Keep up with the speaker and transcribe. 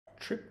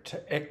Trip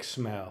to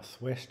Exmouth,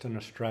 Western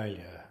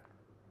Australia,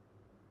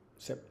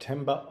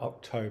 September,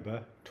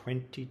 October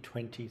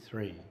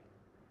 2023.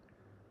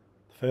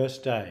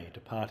 First day,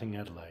 departing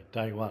Adelaide,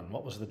 day one.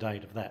 What was the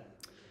date of that?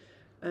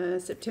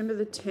 September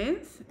the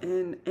 10th,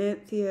 and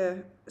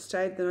Anthea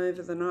stayed there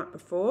over the night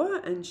before,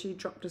 and she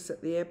dropped us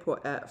at the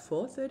airport at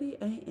 4:30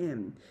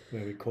 a.m.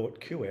 Where we caught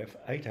QF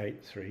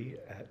 883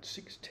 at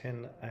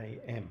 6:10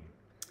 a.m,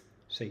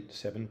 seat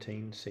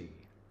 17C.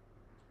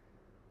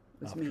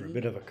 After a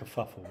bit of a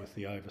kerfuffle with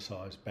the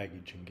oversized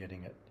baggage and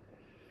getting it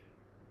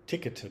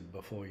ticketed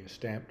before you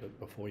stamped it,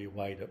 before you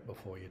weighed it,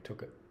 before you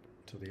took it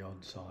to the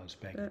odd size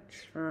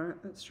baggage.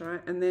 That's right.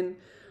 And then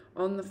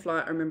on the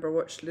flight, I remember I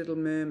watched Little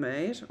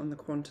Mermaid on the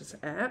Qantas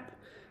app,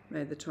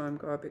 made the time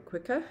go a bit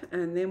quicker.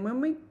 And then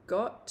when we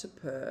got to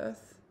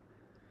Perth,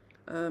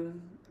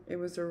 it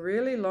was a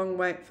really long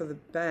wait for the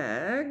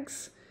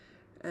bags,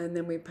 and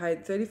then we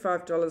paid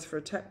 $35 for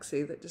a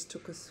taxi that just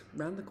took us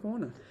round the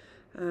corner.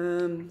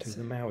 To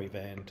the Maui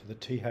van, to the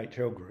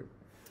THL group,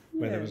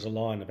 where there was a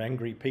line of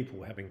angry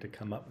people having to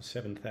come up with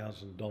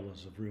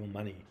 $7,000 of real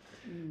money,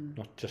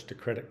 not just a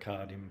credit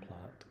card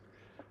implant,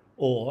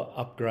 or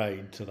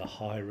upgrade to the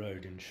high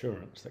road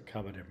insurance that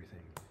covered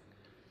everything.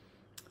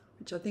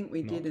 Which I think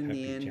we did in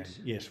the end.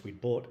 Yes, we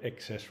bought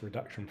excess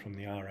reduction from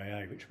the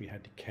RAA, which we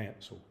had to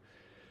cancel.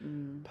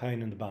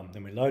 Pain in the bum.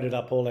 Then we loaded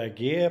up all our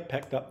gear,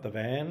 packed up the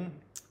van,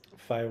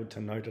 failed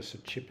to notice a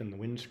chip in the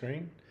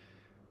windscreen,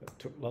 but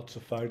took lots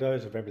of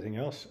photos of everything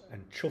else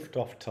and chuffed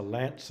off to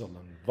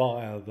Lancelin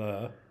via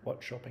the,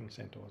 what shopping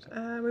centre was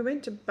it? We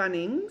went to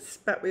Bunnings,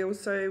 but we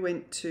also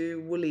went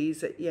to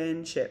Woolies at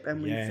Yanchep,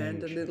 and we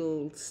found a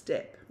little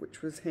step,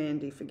 which was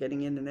handy for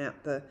getting in and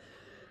out the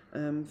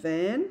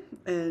van.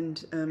 And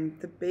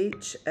the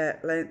beach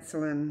at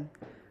Lancelin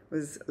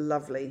was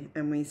lovely,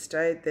 and we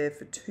stayed there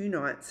for 2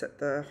 nights at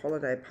the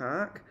holiday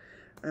park,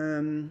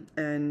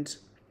 and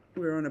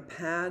we were on a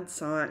powered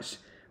site,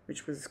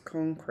 which was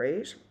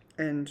concrete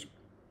and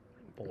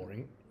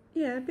boring.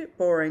 Yeah, a bit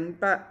boring,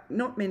 but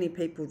not many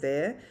people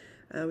there.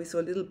 We saw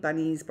little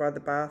bunnies by the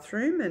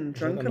bathroom and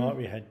drunken... The night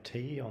we had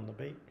tea on the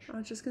beach. I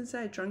was just going to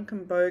say,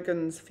 drunken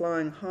bogans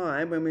flying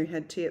high when we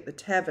had tea at the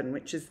Tavern,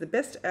 which is the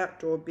best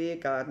outdoor beer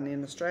garden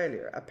in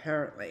Australia,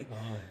 apparently.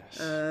 Oh, yes.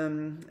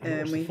 And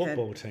it was the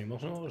football team,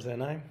 wasn't it? What was their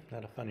name? They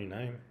had a funny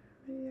name.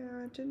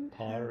 Yeah, I didn't...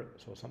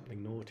 Pirates or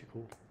something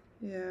nautical.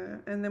 Yeah,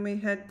 and then we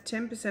had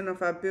 10%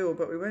 off our bill,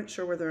 but we weren't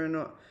sure whether or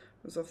not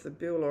it was off the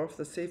bill or off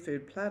the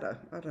seafood platter.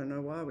 I don't know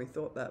why we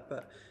thought that,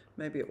 but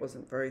maybe it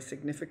wasn't very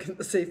significant,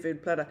 the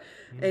seafood platter.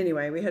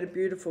 Anyway, we had a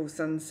beautiful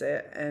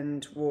sunset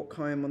and walk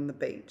home on the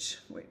beach,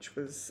 which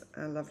was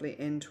a lovely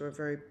end to a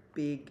very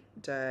big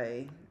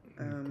day.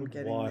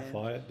 Good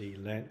Wi-Fi at the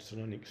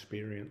Lancelin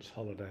Experience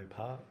Holiday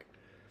Park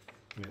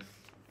with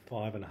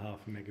 5.5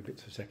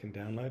 megabits a second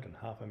download and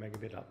 0.5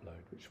 megabit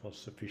upload, which was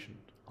sufficient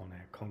on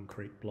our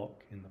concrete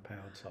block in the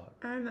powered site.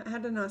 And it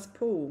had a nice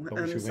pool. But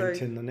we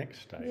went in the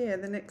next day. Yeah,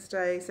 the next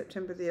day,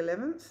 September the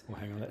 11th. Well,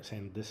 hang on, let's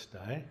end this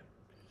day.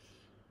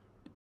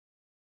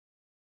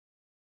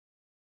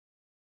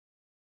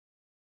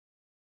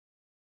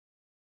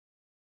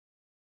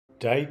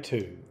 Day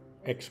 2,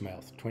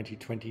 Exmouth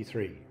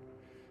 2023,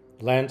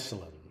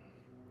 Lancelin.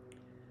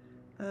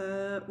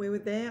 We were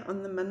there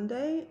on the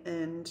Monday,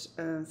 and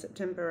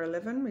September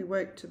 11, we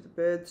woke to the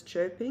birds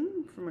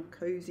chirping from a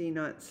cosy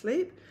night's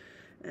sleep,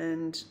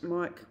 and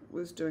Mike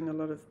was doing a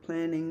lot of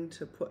planning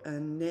to put a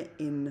net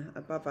in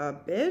above our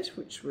bed,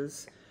 which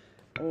was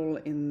all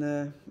in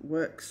the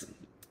works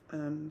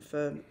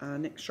for our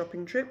next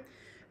shopping trip.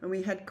 And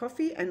we had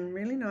coffee and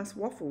really nice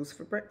waffles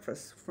for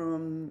breakfast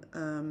from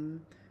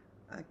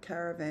a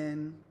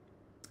caravan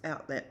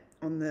outlet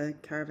on the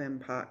caravan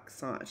park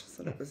site,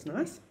 so that was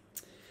nice.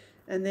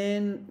 And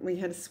then we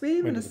had a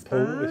swim and a spa.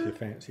 Went to the pool with your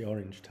fancy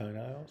orange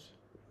toenails.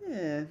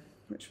 Yeah,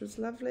 which was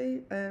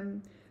lovely.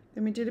 Then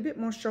we did a bit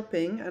more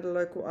shopping at a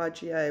local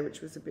IGA,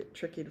 which was a bit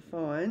tricky to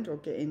find or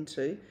get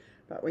into.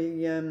 But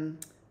we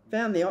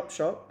found the op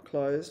shop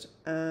closed,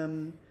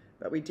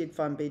 but we did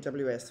find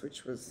BWS,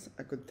 which was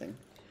a good thing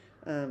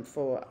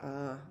for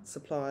our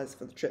supplies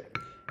for the trip.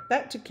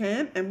 Back to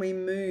camp, and we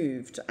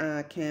moved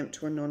our camp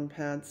to a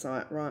non-powered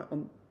site right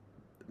on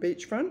the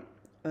beachfront,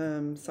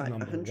 site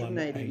Number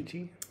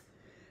 180.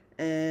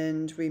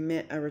 And we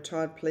met a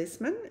retired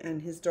policeman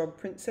and his dog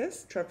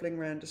Princess travelling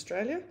around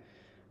Australia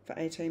for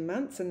 18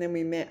 months. And then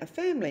we met a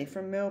family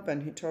from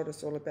Melbourne who told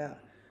us all about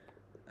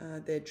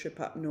their trip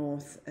up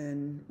north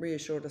and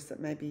reassured us that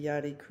maybe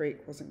Yardie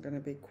Creek wasn't going to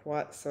be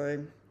quite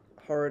so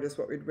horrid as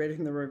what we'd read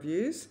in the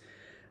reviews.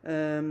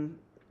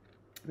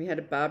 We had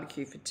a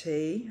barbecue for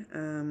tea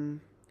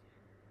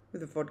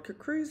with a vodka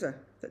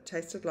cruiser that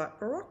tasted like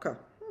Barocca.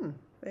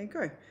 There you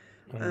go.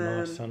 And a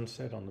nice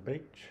sunset on the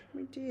beach.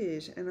 We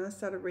did, and I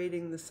started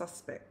reading The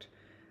Suspect.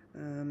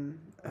 And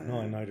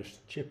I noticed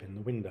a chip in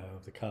the window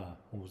of the car.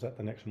 Or was that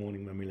the next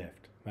morning when we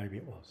left? Maybe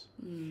it was.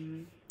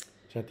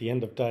 So at the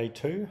end of day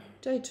 2?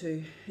 Day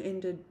 2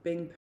 ended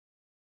being...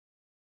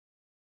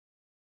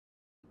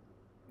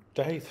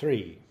 Day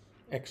 3,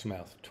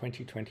 Exmouth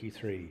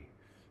 2023,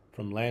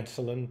 from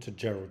Lancelin to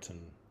Geraldton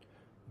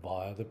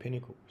via the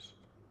Pinnacles.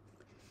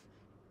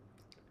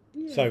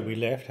 Yeah. So we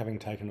left having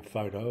taken a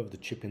photo of the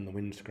chip in the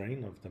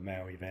windscreen of the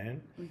Maui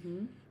van.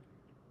 Mm-hmm.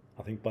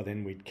 I think by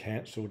then we'd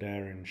cancelled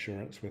our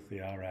insurance with the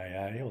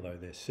RAA, although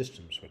their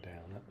systems were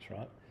down, that's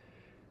right,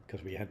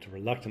 because we had to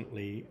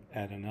reluctantly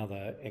add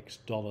another X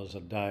dollars a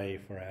day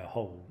for our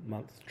whole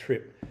month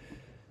trip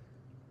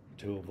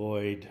to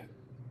avoid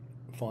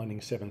finding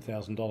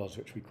 $7,000,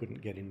 which we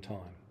couldn't get in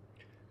time.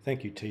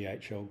 Thank you,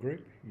 THL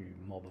Group, you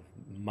mob of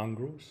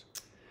mongrels.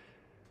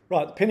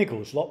 Right, the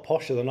Pinnacles, a lot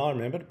posher than I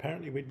remembered.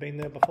 Apparently we'd been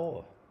there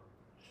before.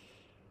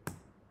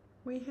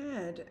 We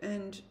had,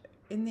 and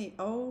in the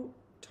old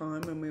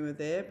time when we were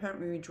there,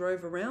 apparently we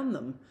drove around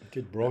them.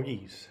 Did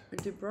broggies. We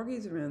did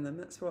broggies around them.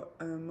 That's what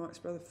Mike's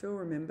brother Phil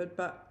remembered,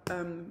 but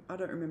I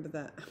don't remember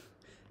that.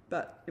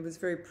 But it was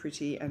very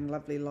pretty and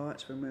lovely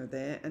light when we were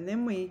there. And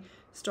then we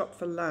stopped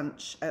for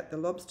lunch at the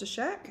Lobster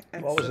Shack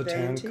at What was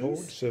Cervantes. the town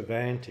called?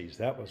 Cervantes.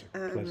 That was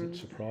a pleasant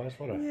surprise.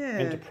 What an yeah.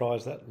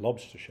 enterprise that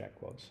Lobster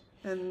Shack was.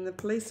 And the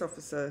police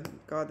officer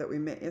guy that we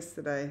met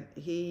yesterday,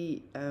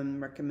 he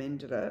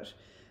recommended it.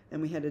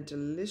 And we had a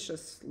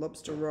delicious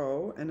lobster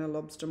roll and a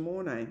lobster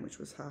mornay, which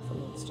was half a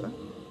lobster.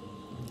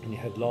 And you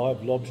had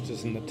live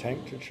lobsters in the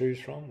tank to choose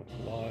from, with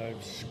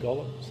live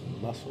scallops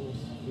and mussels.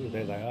 Ooh,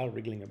 there they are,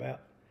 wriggling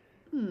about.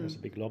 There's a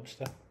big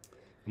lobster.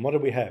 And what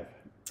did we have?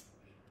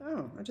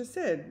 Oh, I just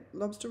said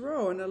lobster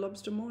roll and a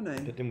lobster mornay.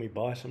 But didn't we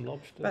buy some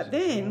lobsters? But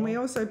then we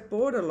also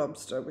bought a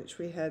lobster, which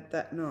we had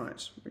that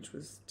night, which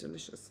was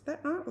delicious.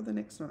 That night or the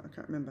next night? I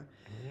can't remember.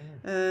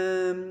 Yeah.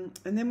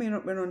 And then we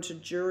went on to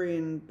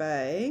Jurien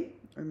Bay,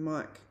 and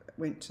Mike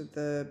went to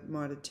the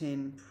Mitre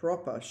 10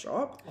 proper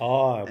shop.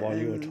 Oh, while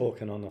you were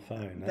talking on the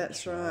phone.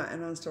 That's right.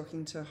 And I was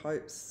talking to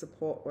Hope's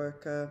support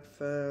worker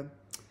for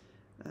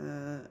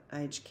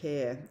aged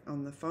care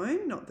on the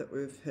phone. Not that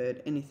we've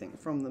heard anything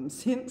from them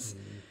since.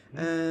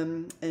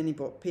 And he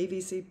bought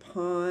PVC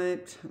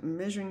pipe,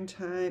 measuring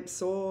tape,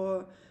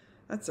 saw.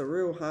 That's a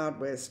real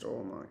hardware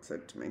store, Mike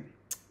said to me.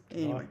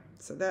 Anyway,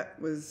 so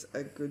that was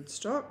a good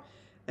stop.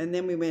 And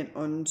then we went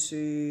on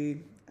to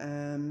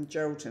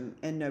Geraldton.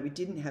 And no, we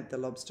didn't have the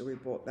lobster we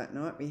bought that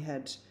night. We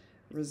had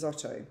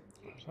risotto.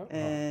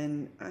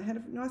 And I had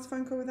a nice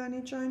phone call with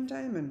Annie Joan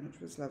Damon,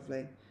 which was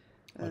lovely.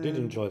 I did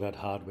enjoy that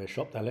hardware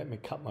shop. They let me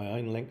cut my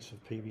own lengths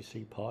of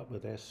PVC pipe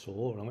with their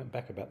saw, and I went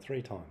back about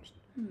 3 times.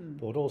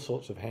 Bought all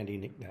sorts of handy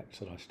knickknacks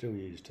that I still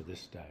use to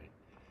this day.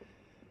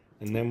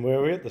 And then where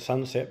were we at? The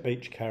Sunset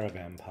Beach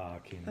Caravan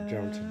Park in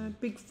Geraldton.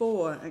 Big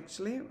Four,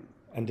 actually.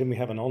 And didn't we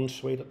have an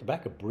ensuite at the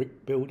back, a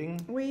brick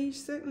building? We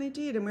certainly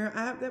did, and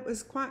that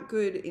was quite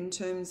good in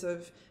terms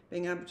of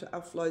being able to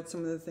offload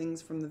some of the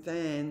things from the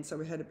van, so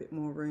we had a bit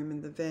more room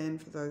in the van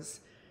for those.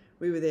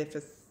 We were there for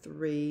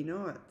 3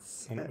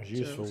 nights. And it was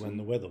useful when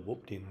the weather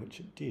whooped in, which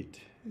it did.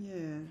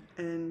 Yeah,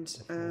 and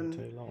Before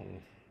too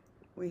long.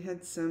 We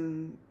had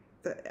some.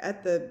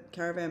 At the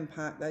caravan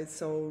park, they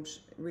sold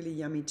really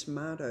yummy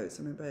tomatoes.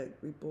 I remember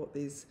we bought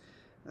these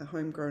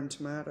homegrown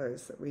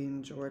tomatoes that we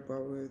enjoyed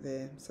while we were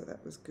there, so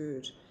that was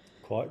good.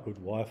 Quite good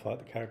Wi-Fi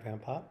at the caravan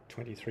park,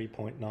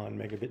 23.9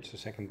 megabits a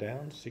second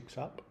down, 6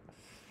 up.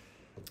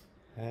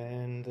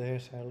 And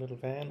there's our little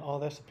van. Oh,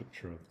 that's a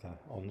picture of the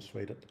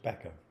ensuite at the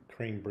back, a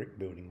cream brick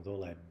building with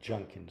all our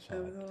junk inside.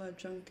 Oh, with all our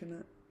junk in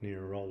it.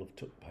 Near a roll of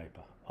took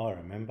paper. I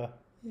remember.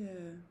 Yeah.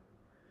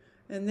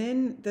 And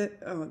then,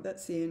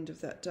 that's the end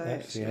of that day.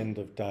 That's actually. the end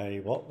of day,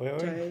 what were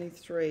we? Day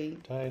 3.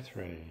 Day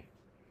 3.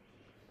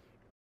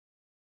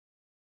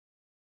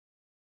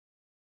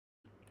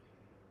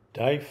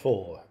 Day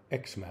 4,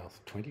 Exmouth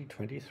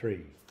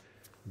 2023,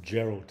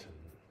 Geraldton.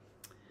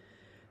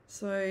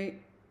 So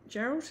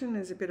Geraldton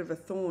is a bit of a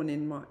thorn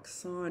in Mike's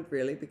side,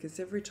 really, because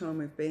every time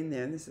we've been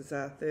there, and this is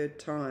our 3rd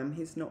time,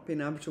 he's not been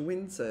able to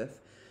windsurf.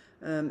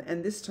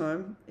 And this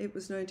time it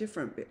was no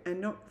different, and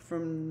not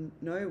from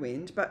no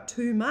wind, but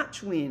too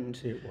much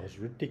wind. It was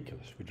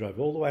ridiculous. We drove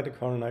all the way to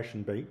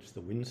Coronation Beach, the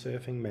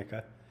windsurfing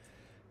mecca,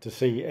 to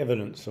see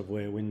evidence of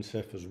where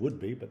windsurfers would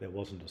be, but there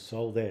wasn't a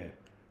soul there,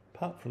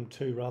 apart from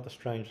 2 rather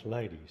strange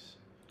ladies.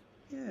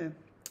 Yeah.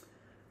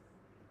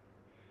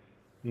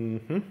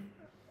 Mm-hmm.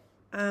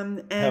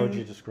 And how would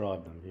you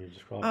describe them? You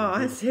described them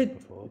I said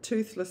before.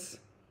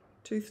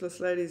 toothless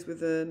ladies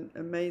with an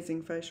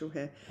amazing facial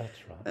hair. That's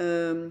right.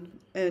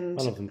 And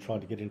one of them tried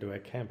to get into our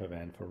camper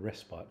van for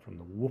respite from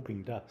the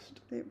whooping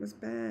dust. It was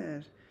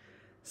bad.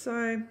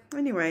 So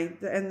anyway,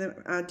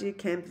 our dear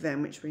camper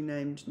van, which we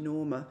named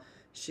Norma,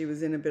 she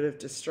was in a bit of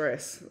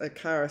distress. The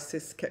car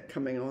assist kept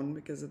coming on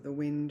because of the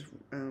wind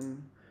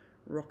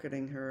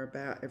rocketing her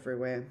about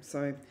everywhere.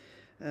 So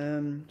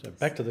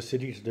back to the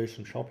city to do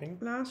some shopping.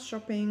 Last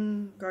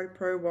shopping,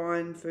 GoPro,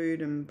 wine,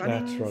 food and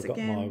Bunnings. That's right, I got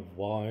again. my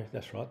wine.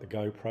 That's right, the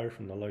GoPro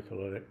from the local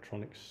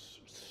electronics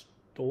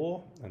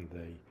store and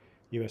the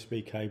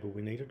USB cable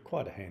we needed.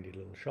 Quite a handy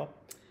little shop.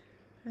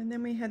 And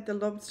then we had the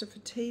lobster for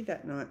tea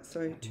that night.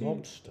 So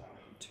lobster.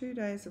 2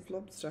 days of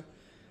lobster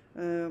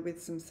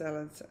with some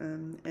salads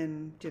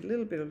and did a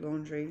little bit of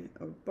laundry.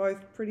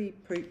 Both pretty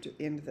pooped at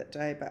the end of that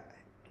day, but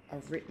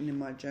I've written in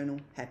my journal,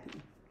 happy.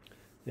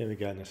 There we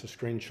go, and there's a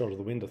screenshot of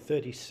the wind, a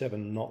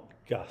 37 knot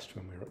gust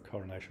when we were at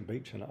Coronation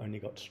Beach, and it only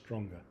got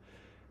stronger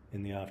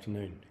in the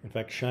afternoon. In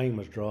fact, Shane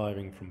was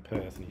driving from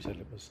Perth and he said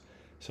it was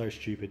so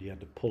stupid he had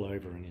to pull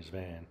over in his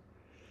van.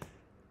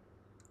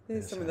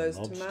 There's some of those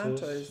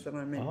tomatoes that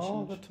I mentioned.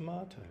 Oh, the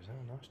tomatoes.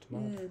 Oh, nice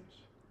tomatoes.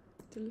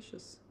 Yeah,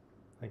 delicious.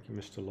 Thank you,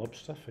 Mr.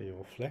 Lobster, for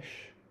your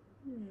flesh.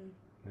 Yeah.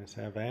 There's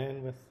our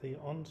van with the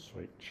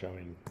ensuite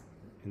showing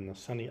in the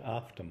sunny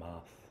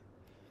aftermath.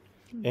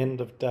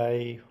 End of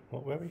day,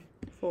 what were we?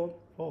 4.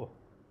 4.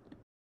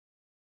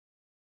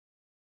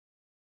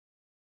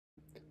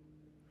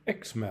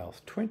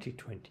 Exmouth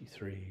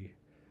 2023,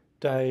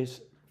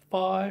 days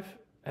 5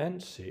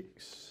 and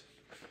 6,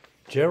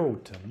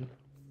 Geraldton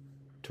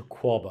to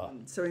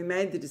Quobba. So we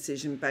made the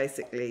decision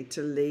basically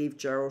to leave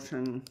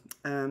Geraldton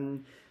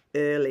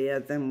earlier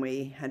than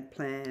we had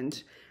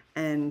planned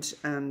and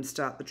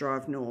start the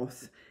drive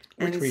north.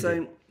 Which and we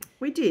so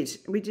did.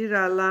 we did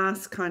our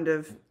last kind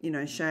of,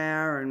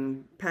 shower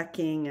and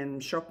packing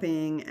and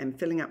shopping and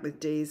filling up with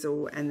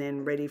diesel and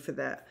then ready for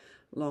that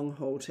long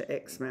haul to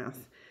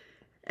Exmouth.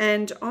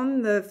 And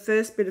on the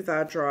first bit of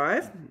our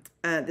drive,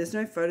 there's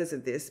no photos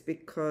of this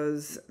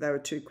because they were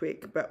too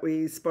quick, but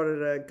we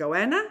spotted a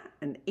goanna,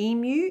 an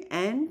emu,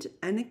 and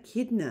an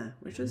echidna,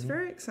 which was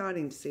very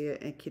exciting to see an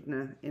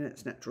echidna in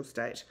its natural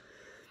state.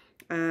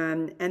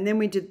 And then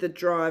we did the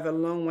drive a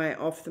long way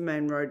off the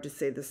main road to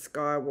see the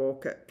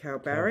skywalk at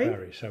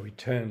Kalbarri. So we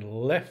turned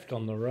left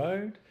on the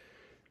road.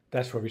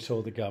 That's where we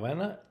saw the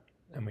goanna,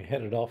 and we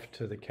headed off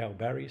to the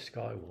Kalbarri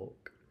skywalk.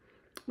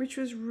 Which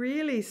was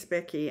really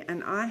specky,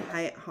 and I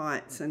hate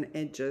heights and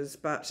edges,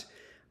 but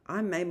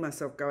I made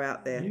myself go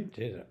out there. You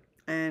did it.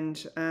 And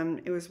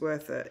it was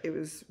worth it. It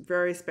was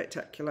very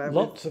spectacular.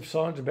 Lots of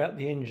signs about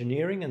the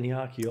engineering and the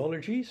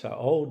archaeology. So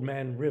Old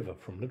Man River,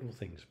 from little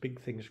things, big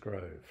things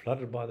grow,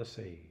 flooded by the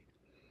sea.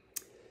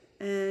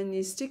 And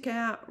you stick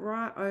out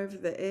right over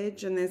the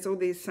edge, and there's all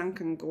these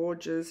sunken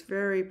gorges,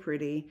 very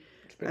pretty.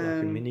 It's a bit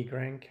like a mini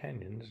Grand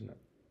Canyon, isn't it?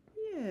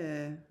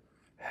 Yeah.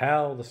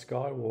 How the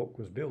skywalk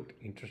was built.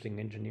 Interesting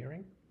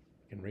engineering.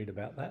 You can read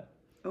about that.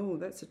 Oh,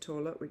 that's a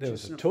toilet. Which There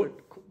was is a not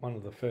toot, one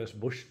of the first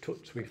bush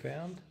toots we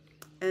found.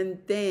 And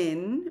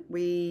then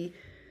we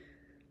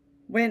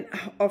went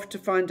off to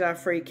find our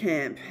free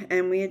camp,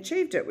 and we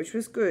achieved it, which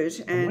was good.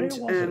 And where was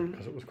it?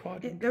 Because it was quite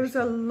interesting. There was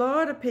a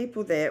lot of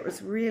people there. It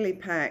was really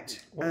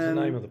packed. What was the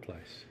name of the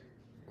place?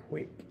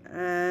 Quick.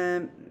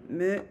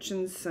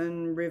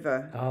 Murchison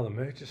River. Ah, the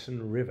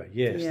Murchison River.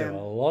 Yes, there were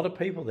a lot of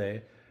people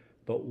there,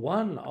 but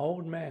one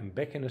old man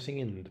beckoned us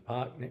in to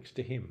park next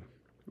to him.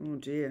 Oh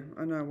dear,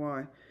 I know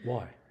why.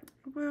 Why?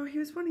 Well, he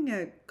was wanting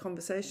a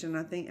conversation.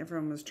 I think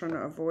everyone was trying to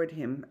avoid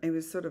him. He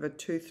was sort of a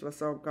toothless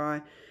old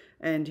guy,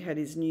 and he had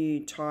his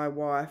new Thai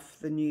wife,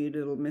 the new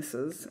little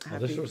missus. Oh,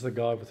 this was the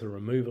guy with the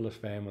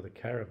removalist van with a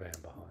caravan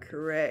behind.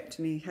 Correct,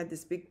 and he had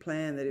this big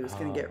plan that he was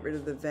going to get rid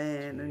of the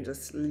van and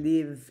just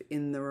live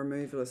in the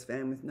removalist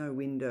van with no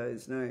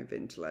windows, no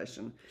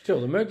ventilation. Still,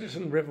 the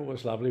Murchison River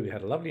was lovely. We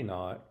had a lovely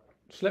night,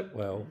 slept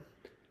well,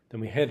 then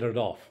we headed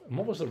off. And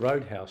what was the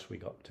roadhouse we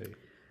got to?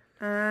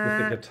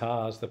 With the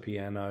guitars, the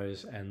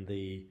pianos, and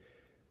the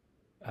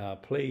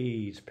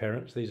please,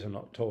 parents, these are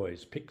not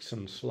toys. Pick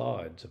some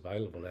slides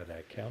available at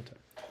our counter.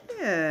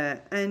 Yeah,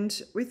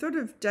 and we thought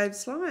of Dave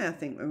Sly, I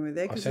think, when we were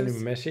there. I sent him a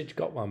message,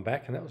 got one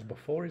back, and that was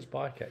before his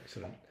bike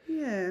accident.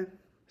 Yeah.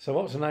 So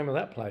what was the name of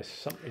that place?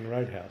 Something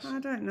Roadhouse. I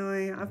don't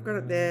know. I've got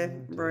it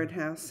there,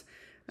 Roadhouse.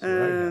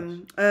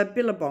 Roadhouse.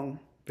 Billabong.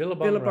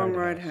 Billabong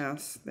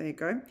Roadhouse. There you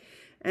go.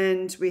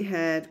 And we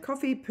had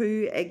coffee,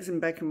 poo, eggs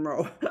and bacon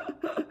roll.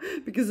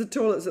 Because the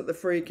toilets at the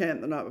free camp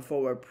the night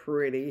before were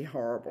pretty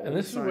horrible. And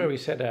this is where we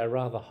set our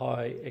rather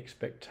high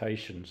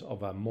expectations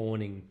of a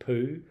morning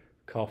poo,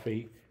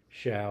 coffee,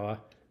 shower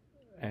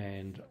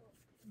and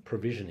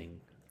provisioning.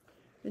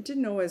 It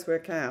didn't always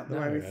work out the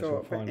way we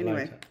thought. We'll but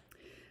anyway.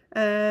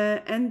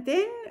 later. And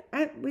then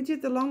we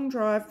did the long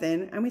drive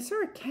then, and we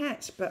saw a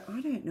cat, but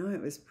I don't know,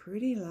 it was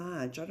pretty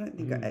large. I don't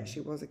think it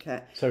actually was a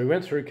cat. So we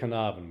went through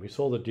Carnarvon. We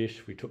saw the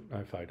dish. We took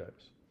no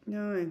photos.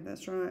 No,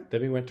 that's right.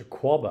 Then we went to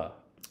Quobba.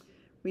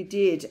 We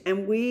did,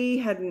 and we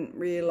hadn't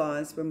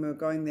realised when we were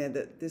going there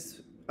that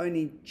this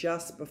only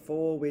just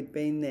before we'd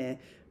been there.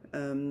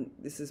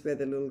 This is where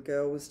the little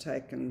girl was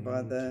taken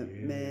by the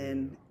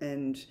man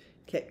and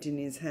kept in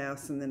his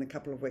house, and then a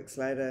couple of weeks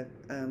later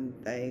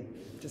they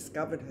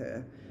discovered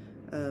her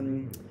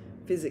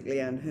physically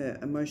and her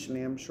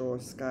emotionally, I'm sure,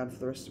 scarred for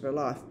the rest of her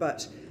life.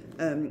 But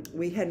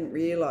we hadn't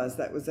realised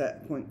that was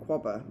at Point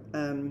Quobba.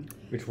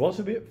 Which was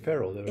a bit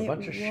feral. There were a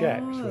bunch of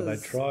shacks where they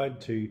tried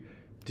to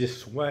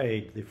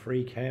dissuade the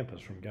free campers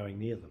from going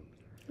near them.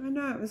 I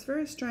know, it was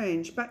very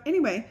strange. But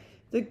anyway,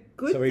 the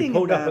good thing about it... So we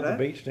pulled up at the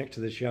beach next to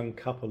this young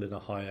couple in a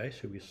high-ace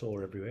who we saw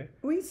everywhere.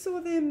 We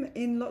saw them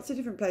in lots of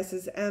different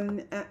places.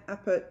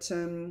 Up at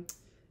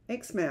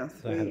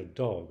Exmouth. They had a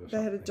dog or something.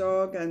 They had a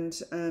dog,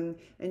 and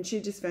she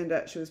just found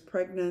out she was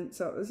pregnant.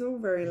 So it was all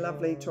very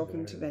lovely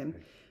talking to them.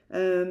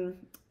 And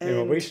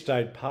we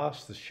stayed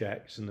past the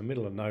shacks in the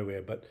middle of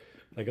nowhere, but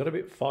they got a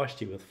bit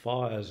feisty with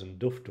fires and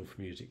doof-doof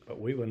music, but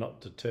we were not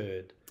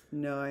deterred.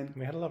 No.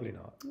 We had a lovely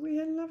night. We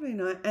had a lovely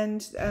night,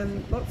 and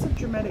lots of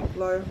dramatic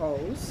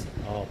blowholes,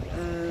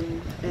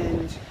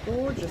 and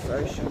gorgeous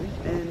ocean,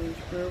 and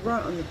we were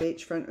right on the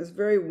beachfront. It was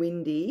very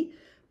windy,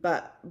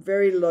 but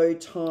very low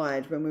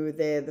tide when we were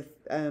there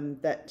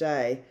that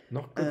day.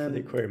 Not good for the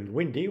aquarium. The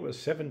windy was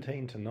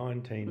 17 to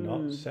 19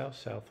 knots,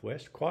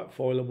 south-southwest, quite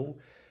foilable,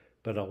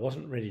 but I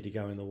wasn't ready to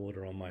go in the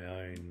water on my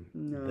own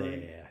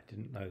there. I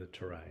didn't know the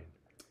terrain.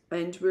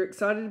 And we're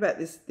excited about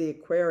the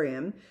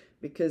aquarium,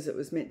 because it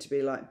was meant to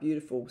be like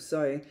beautiful.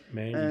 So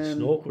Mandy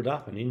snorkeled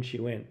up and in she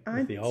went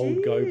with the old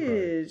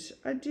GoPro.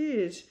 I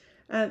did.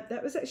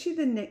 That was actually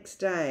the next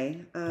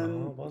day,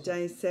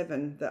 day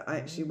 7, that I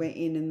actually went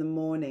in the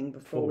morning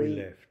before we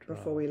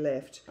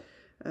left.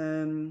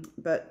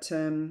 But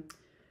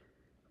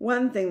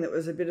one thing that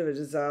was a bit of a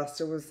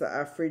disaster was that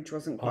our fridge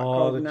wasn't quite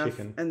cold enough,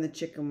 and the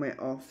chicken went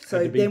off.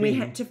 So then we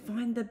had to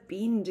find the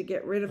bin to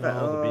get rid of it.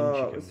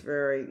 It was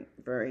very,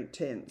 very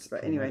tense.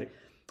 But anyway,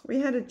 we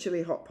had a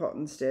chili hot pot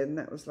instead, and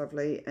that was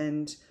lovely.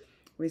 And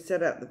we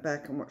sat out the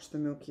back and watched the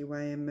Milky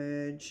Way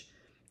emerge,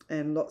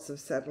 and lots of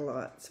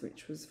satellites,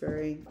 which was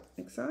very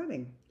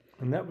exciting.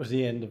 And that was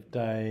the end of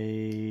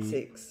day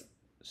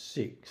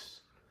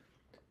 6.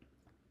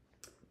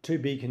 To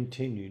be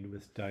continued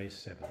with day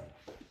 7.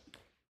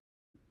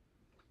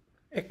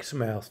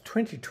 Exmouth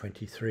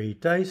 2023,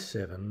 day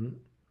 7,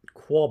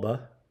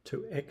 Quobba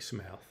to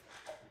Exmouth.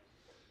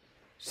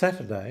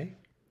 Saturday,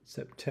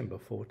 September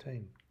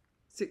 14.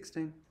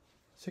 16.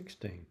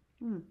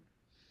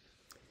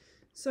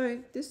 So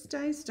this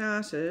day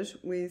started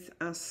with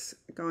us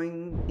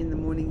going in the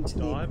morning to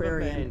the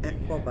aquarium at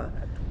Quobba,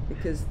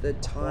 because the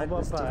tide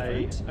was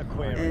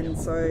different, and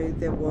so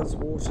there was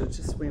water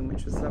to swim,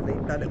 which was lovely,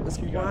 but it was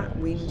quite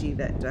windy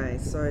that day,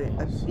 so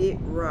a bit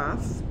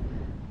rough,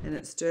 and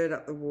it stirred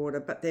up the water,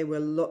 but there were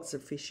lots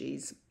of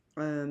fishies,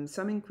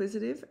 some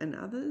inquisitive and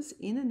others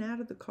in and out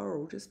of the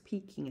coral, just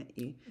peeking at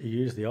you. You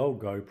use the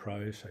old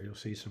GoPro, so you'll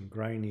see some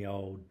grainy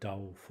old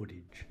dull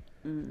footage.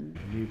 The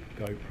new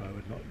GoPro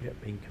had not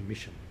yet been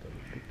commissioned that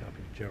we picked up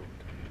in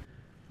Geraldton.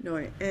 No,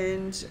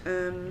 and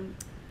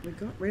we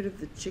got rid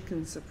of the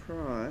chicken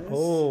surprise.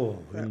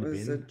 That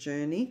was a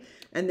journey.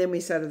 And then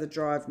we started the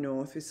drive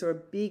north. We saw a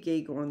big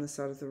eagle on the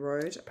side of the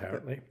road.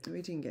 Apparently.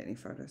 We didn't get any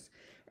photos.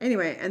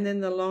 Anyway, and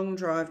then the long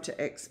drive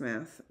to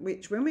Exmouth,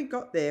 which when we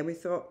got there, we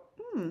thought,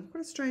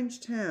 what a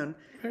strange town.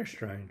 Very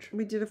strange.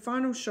 We did a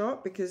final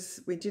shop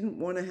because we didn't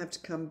want to have to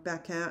come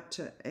back out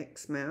to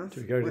Exmouth.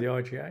 Did we go to the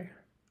IGA?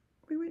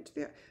 We went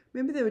to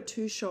remember there were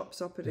 2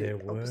 shops opposite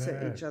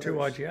each other. 2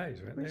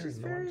 IGAs, weren't there? Which is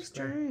very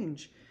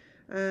strange.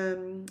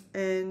 Found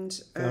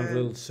a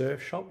little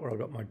surf shop where I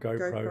got my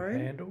GoPro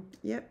handle.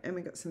 Yep, and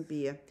we got some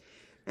beer.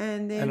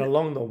 And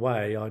along the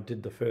way, I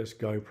did the first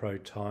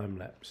GoPro time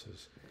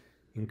lapses,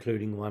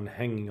 including one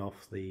hanging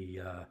off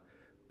the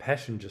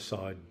passenger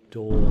side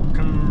door.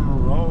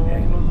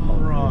 Rolling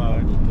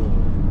right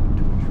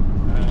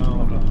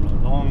out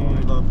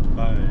along the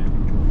bay.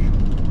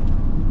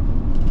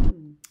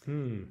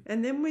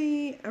 And then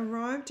we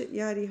arrived at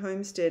Yardie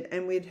Homestead,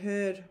 and we'd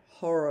heard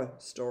horror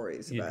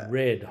stories about it. You'd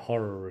read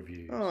horror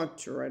reviews. Oh,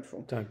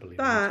 dreadful. Don't believe it.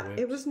 But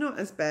it was not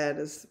as bad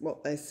as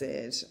what they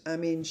said. I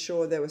mean,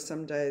 sure, there were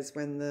some days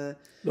when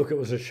Look, it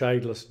was a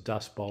shadeless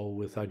dust bowl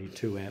with only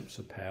 2 amps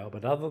of power,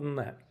 but other than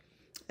that...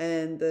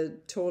 And the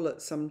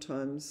toilets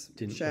sometimes,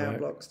 shower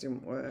blocks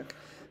didn't work.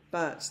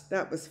 But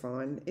that was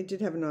fine. It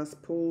did have a nice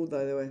pool,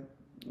 though there were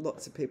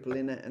lots of people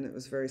in it, and it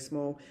was very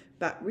small.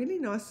 But really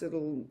nice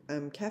little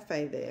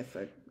cafe there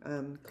for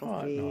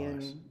coffee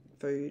and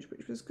food,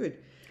 which was good.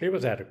 It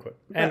was adequate.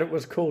 And it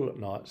was cool at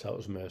night, so it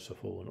was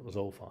merciful, and it was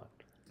all fine.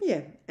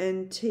 Yeah,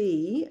 and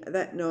tea.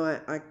 That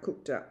night I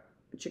cooked up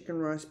chicken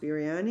rice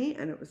biryani,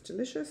 and it was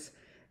delicious.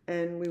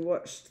 And we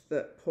watched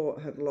that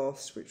Port had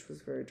lost, which was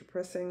very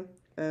depressing.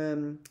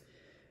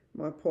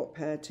 My Port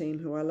Power team,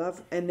 who I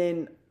love. And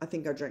then I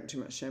think I drank too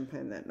much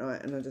champagne that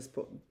night, and I just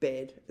put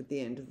bed at the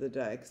end of the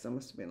day, because I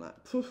must have been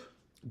like, poof.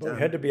 But we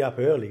had to be up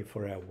early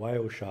for our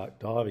whale shark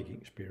diving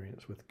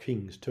experience with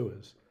King's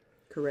Tours.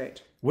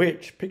 Correct.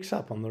 Which picks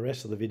up on the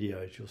rest of the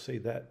videos. You'll see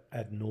that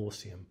ad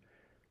nauseum.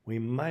 We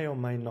may or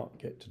may not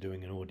get to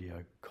doing an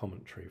audio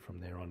commentary from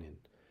there on in.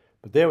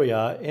 But there we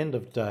are, end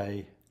of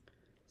day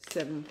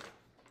 7.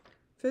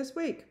 First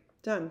week,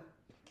 done.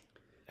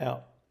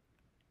 Out.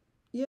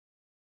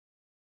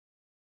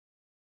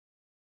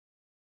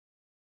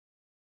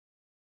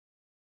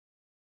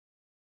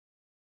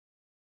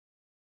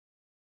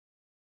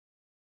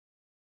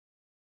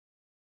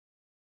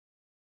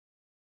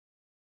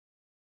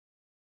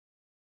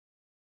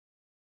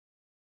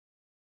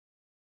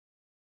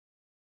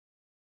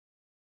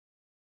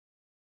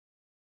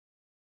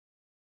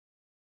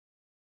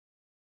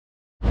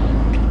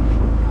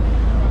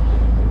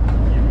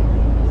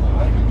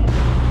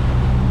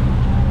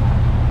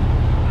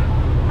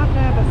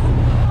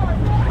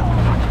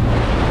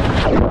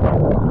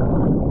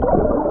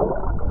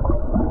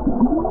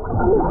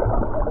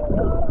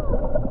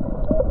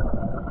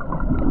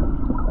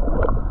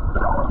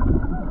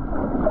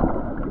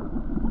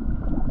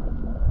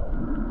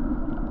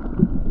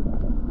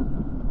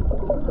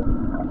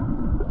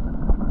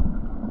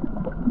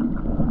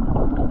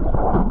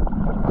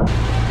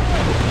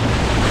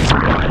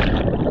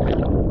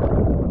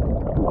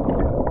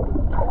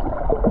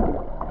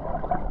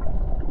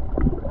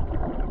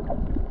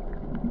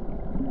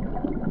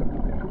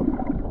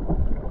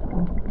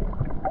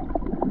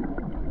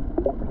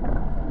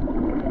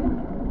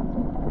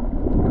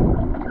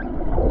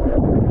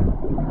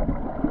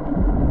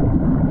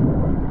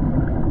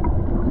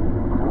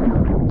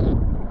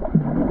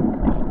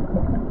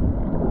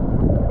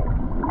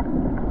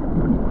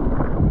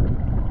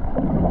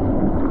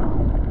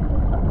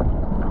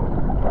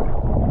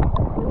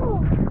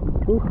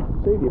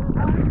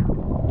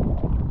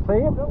 See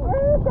him?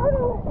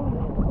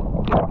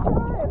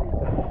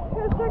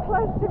 You're so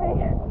close to me.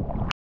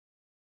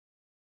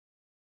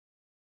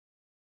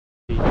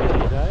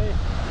 Busy day.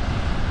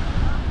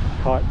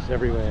 Kites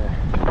everywhere.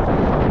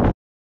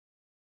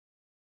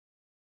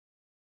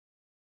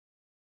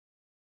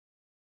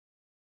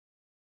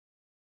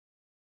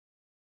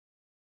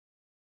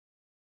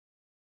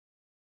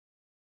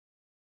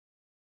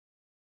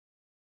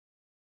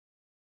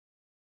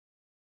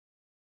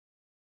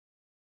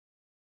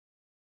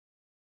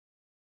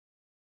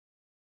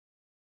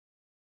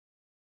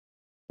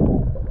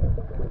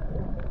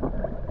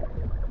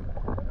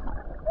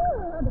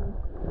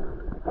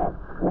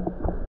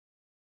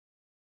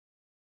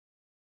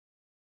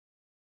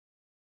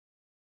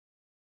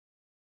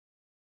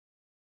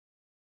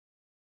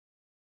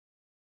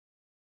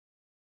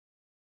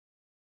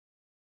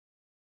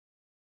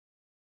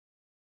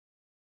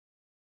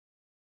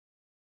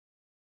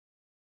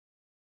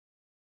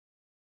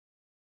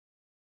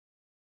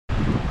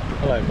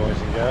 Hello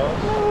boys and girls.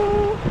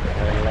 Hello.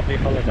 Having a lovely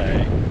holiday.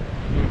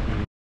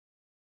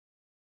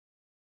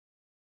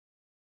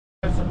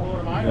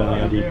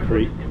 Valadi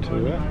Creek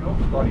tour.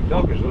 Bloody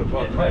doggers look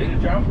like me.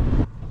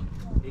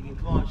 You can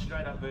climb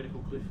straight up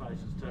vertical cliff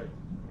faces too.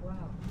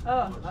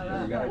 Oh,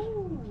 There we go.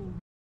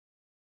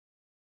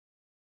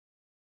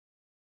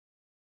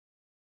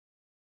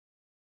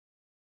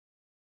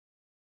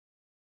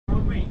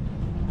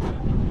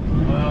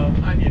 Well,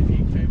 only a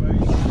few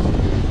Kiwis.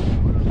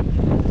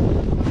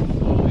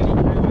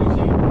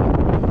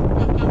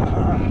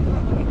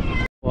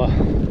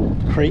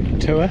 Creek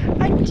tour.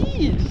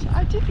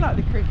 I did like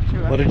the creek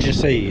tour. What did you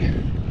see?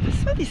 I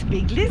saw this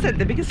big lizard,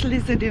 the biggest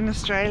lizard in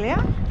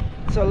Australia.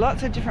 Saw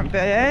lots of different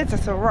birds. I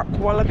saw rock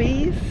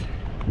wallabies.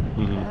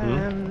 I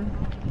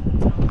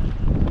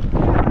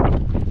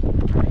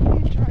really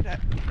enjoyed it.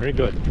 Very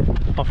good.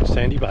 Off to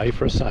Sandy Bay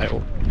for a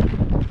sail.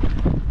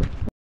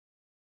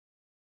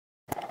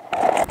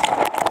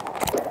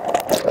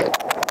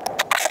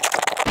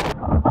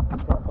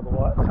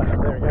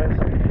 There he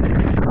goes.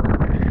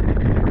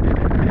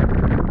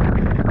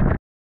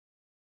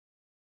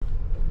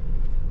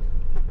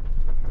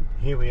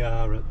 Here we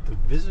are at the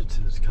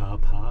visitors car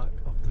park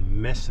of the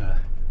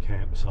Mesa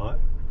campsite,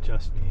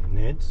 just near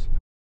Ned's.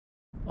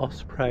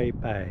 Osprey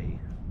Bay,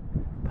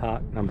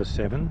 park number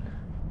 7,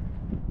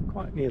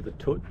 quite near the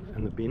Toot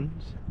and the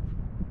Bins.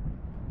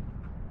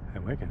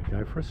 And we're going to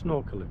go for a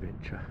snorkel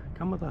adventure.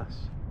 Come with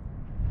us.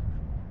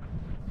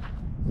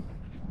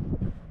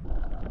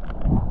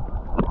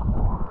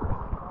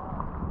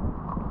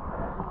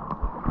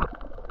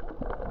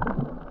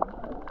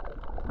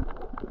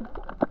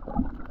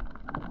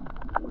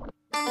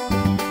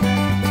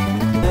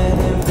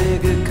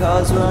 Bigger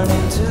cars run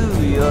into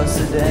your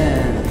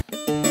sedan.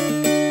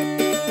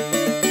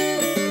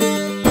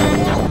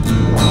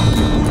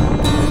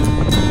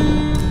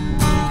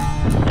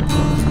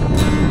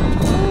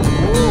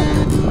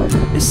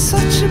 It's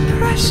such a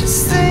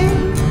precious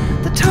thing,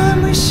 the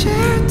time we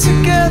shared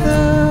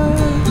together.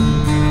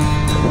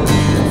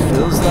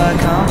 Feels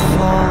like I'm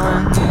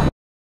falling.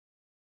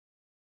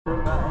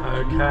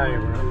 Okay,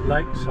 we're at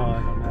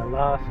Lakeside on our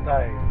last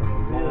day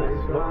from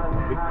this look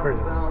for big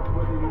critters.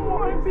 Oh,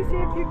 I'm busy a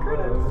few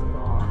critters.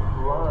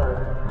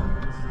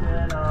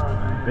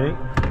 Maybe.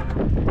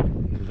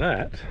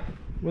 That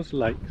was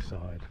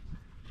Lakeside,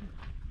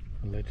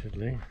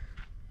 allegedly.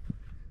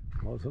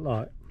 What was it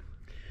like?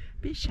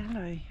 Bit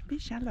shallow,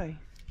 bit shallow.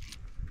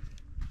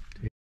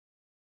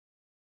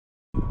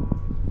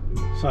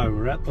 So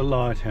we're at the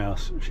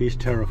lighthouse. She's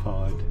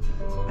terrified.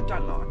 I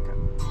don't like it.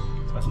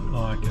 Doesn't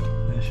like it.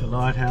 There's your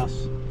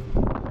lighthouse.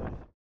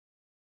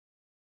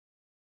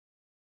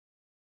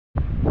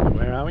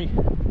 Where are we?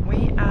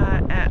 We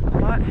are at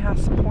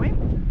Lighthouse Point,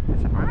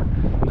 is that right?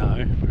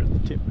 No, we're at the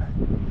tip.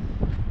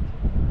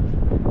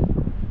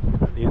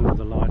 At the end of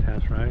the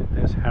lighthouse road,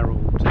 there's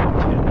Harold's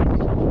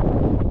Antennas.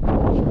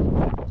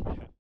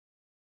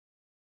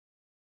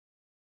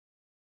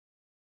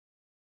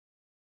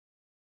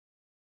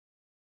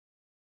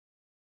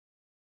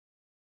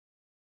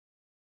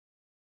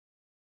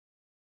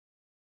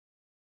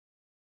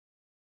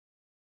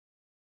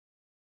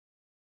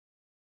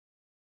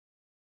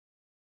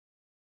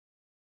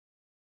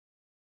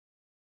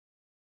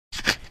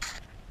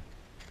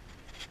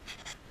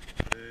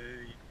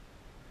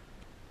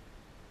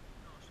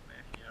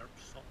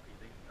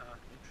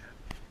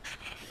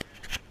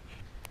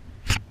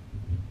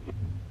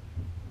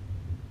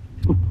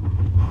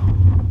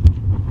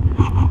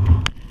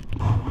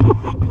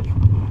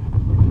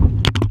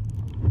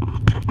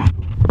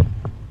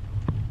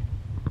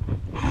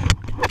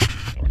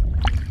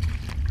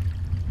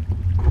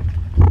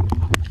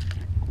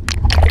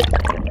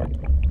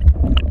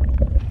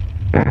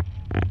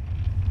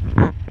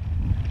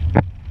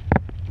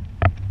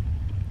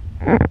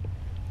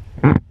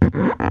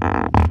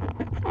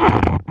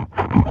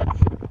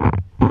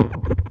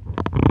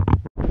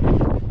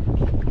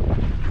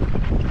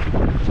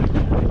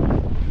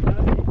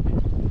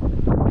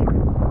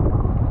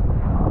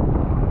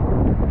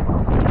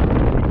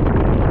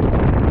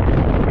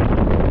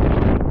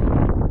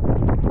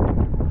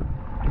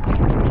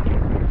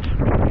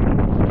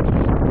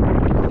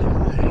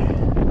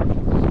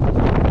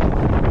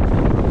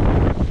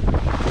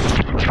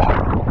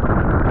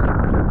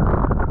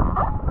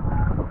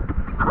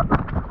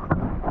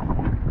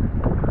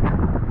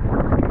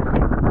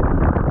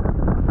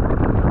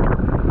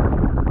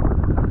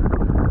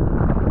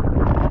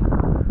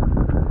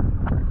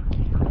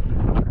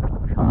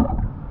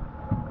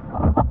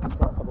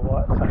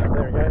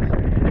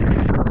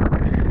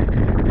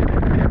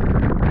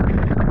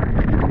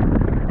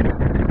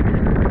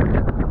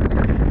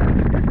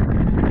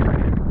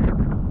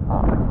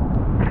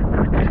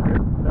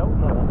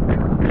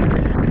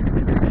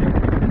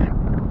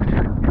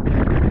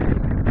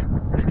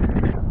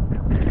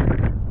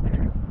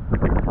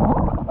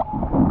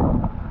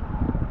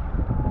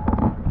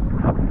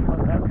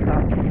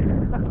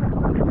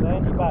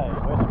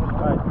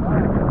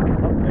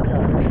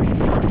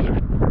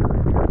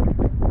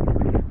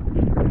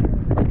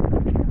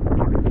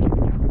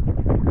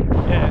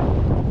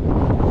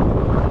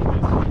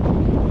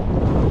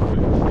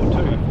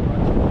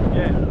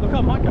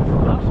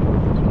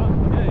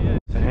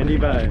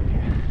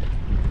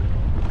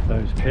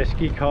 Those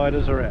pesky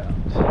kiters are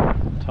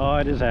out.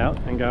 Tide is out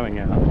and going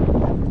out.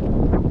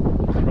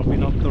 Probably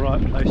not the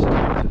right place to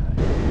be today.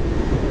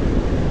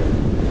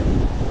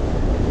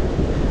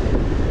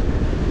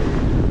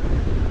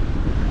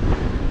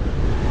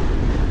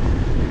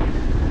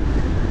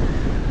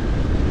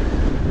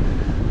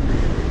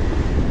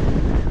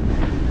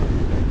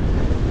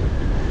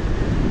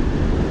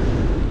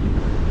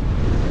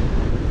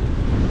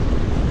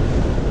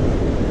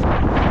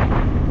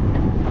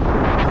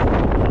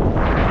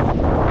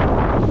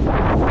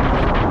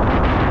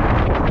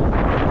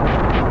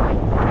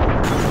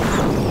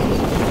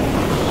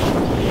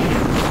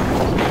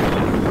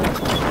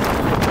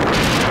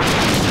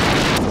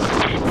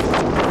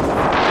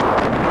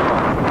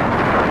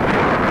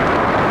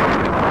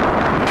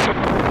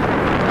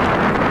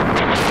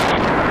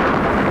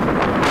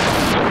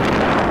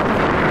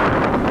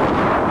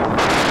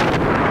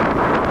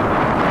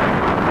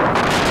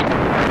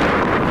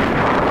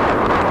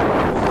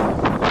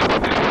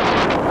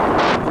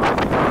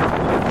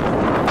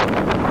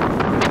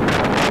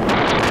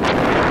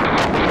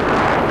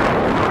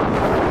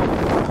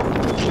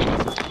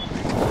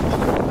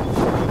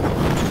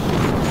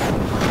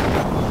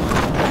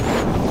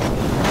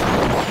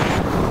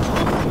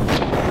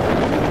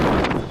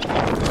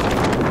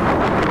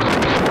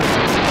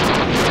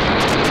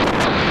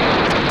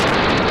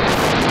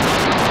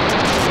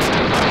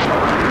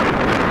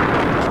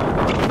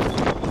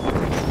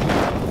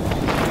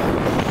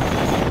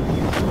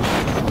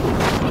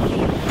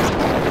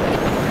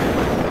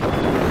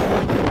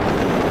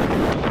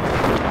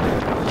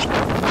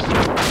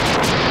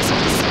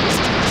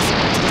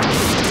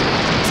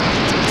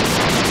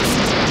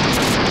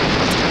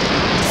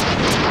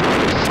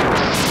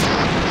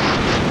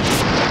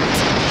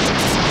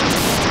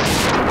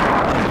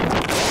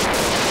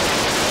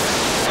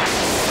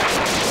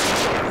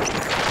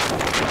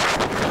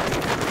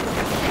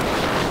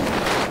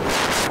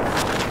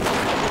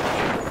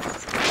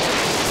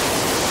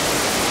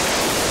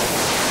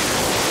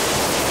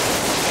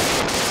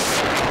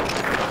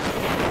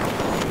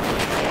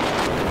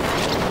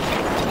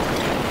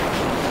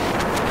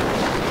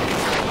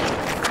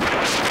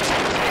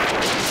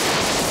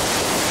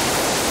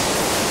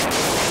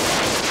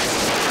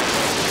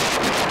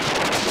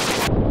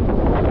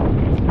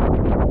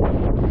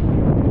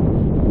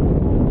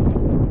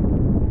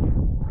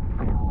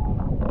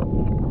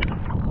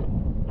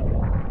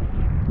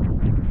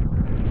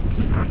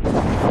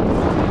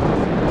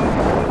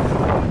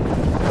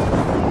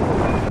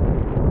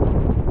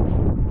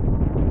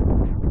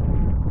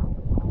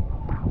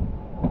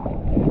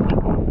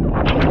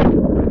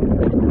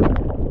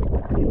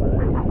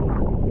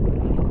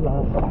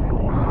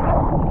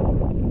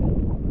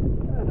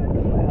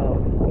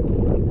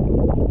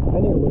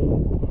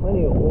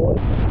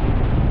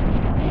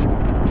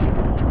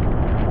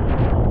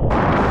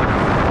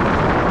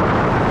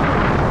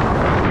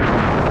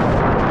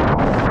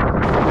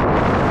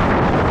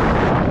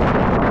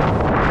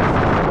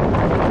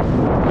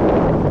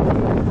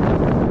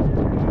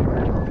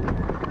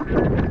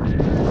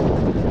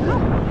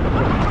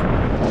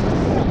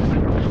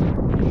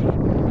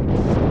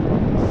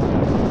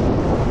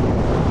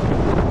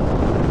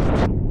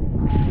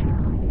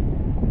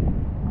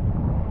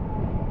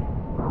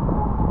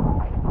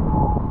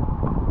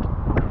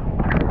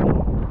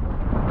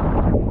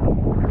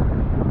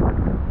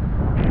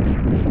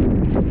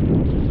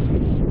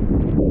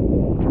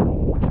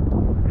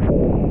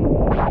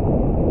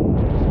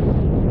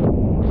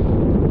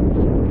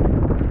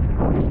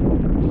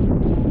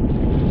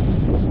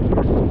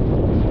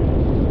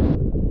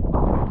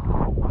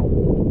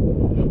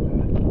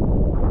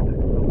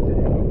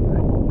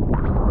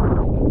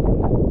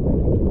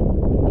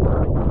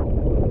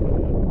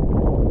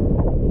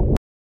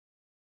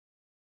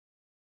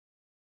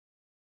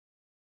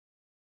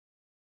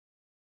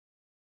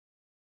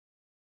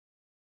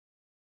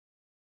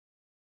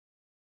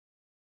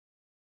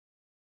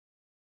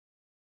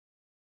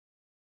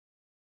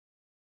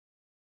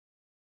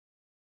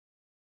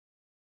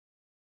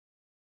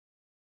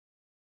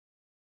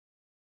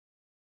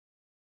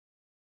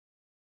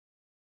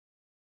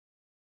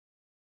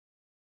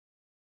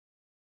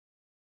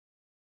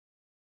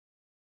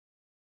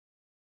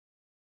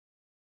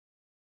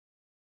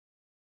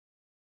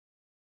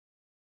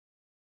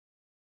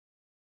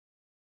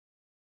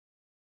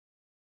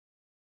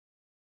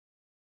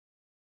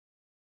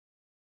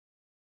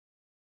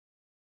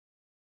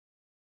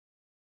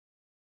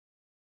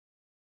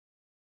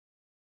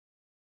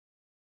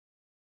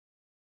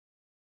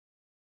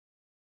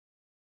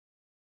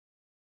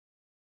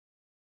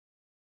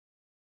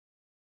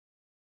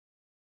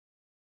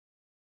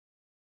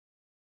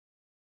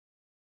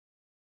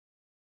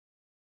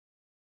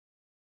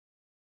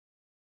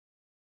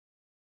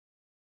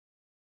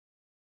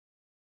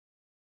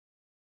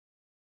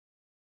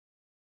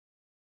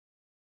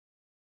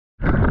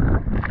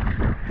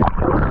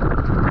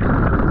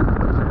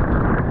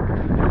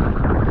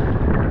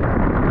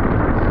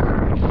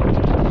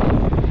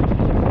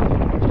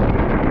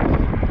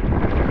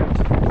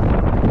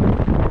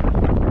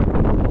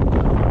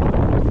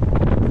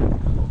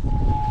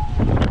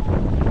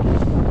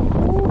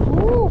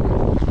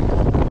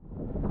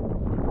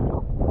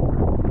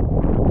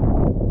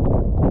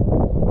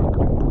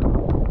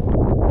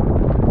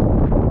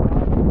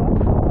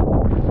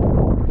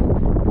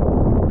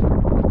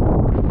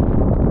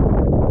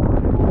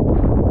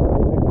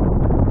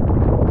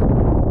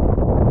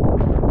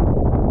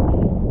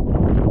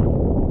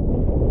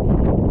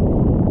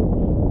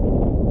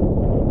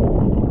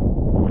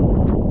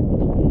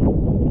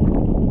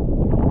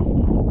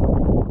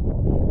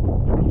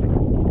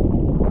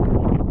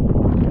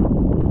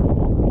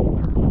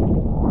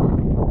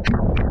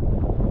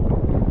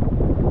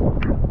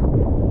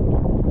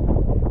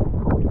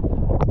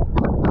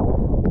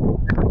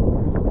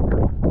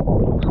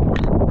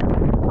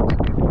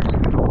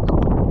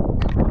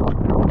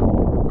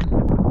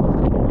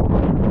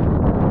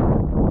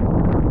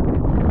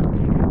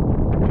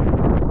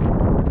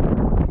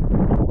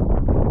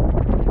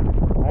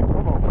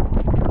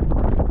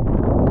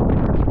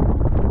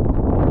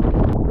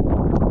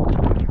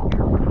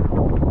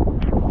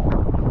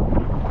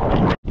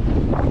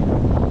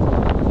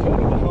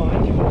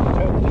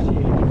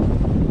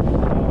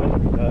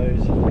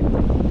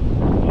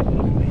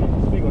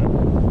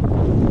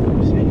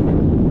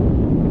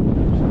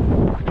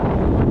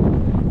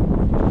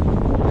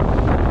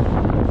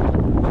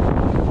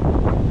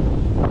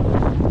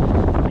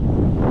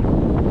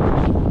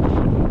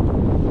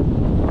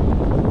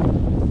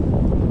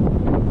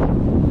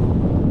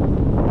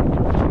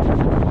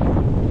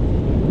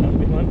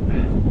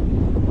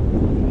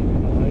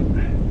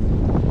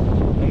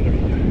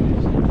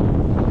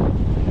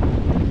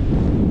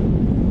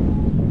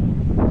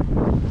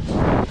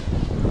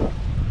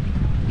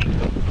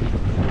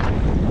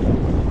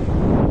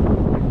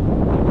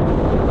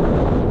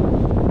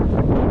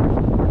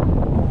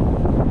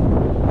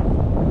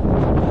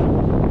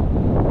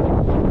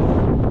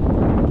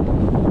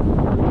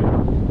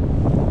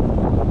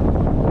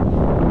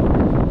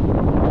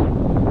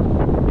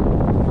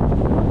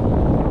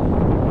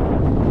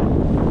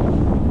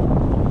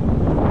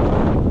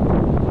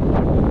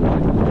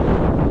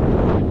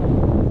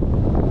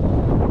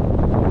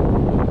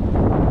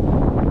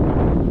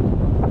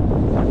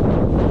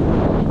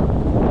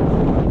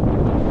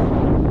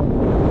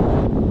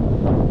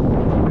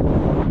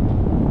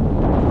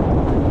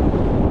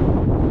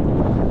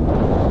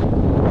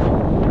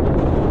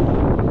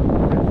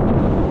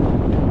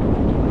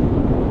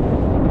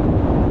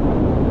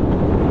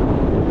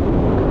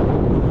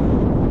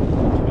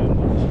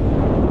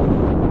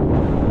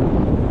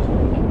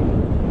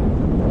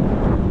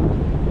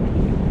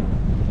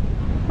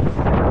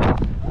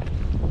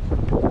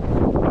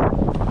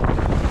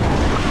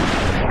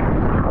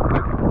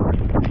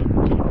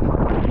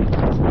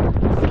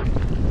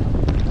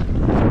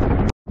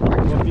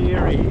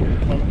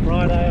 on a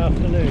Friday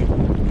afternoon.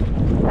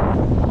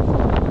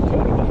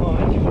 Turtle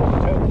behind, you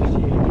can turtle this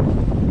year.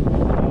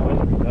 Oh,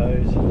 and he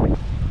goes.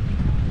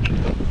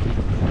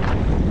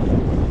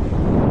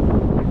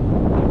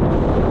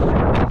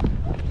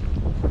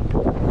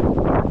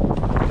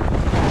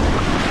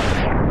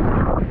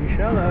 Pretty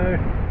shallow.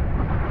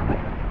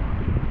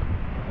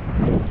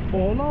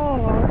 For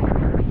long.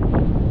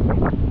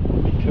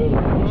 Turtle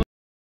behind.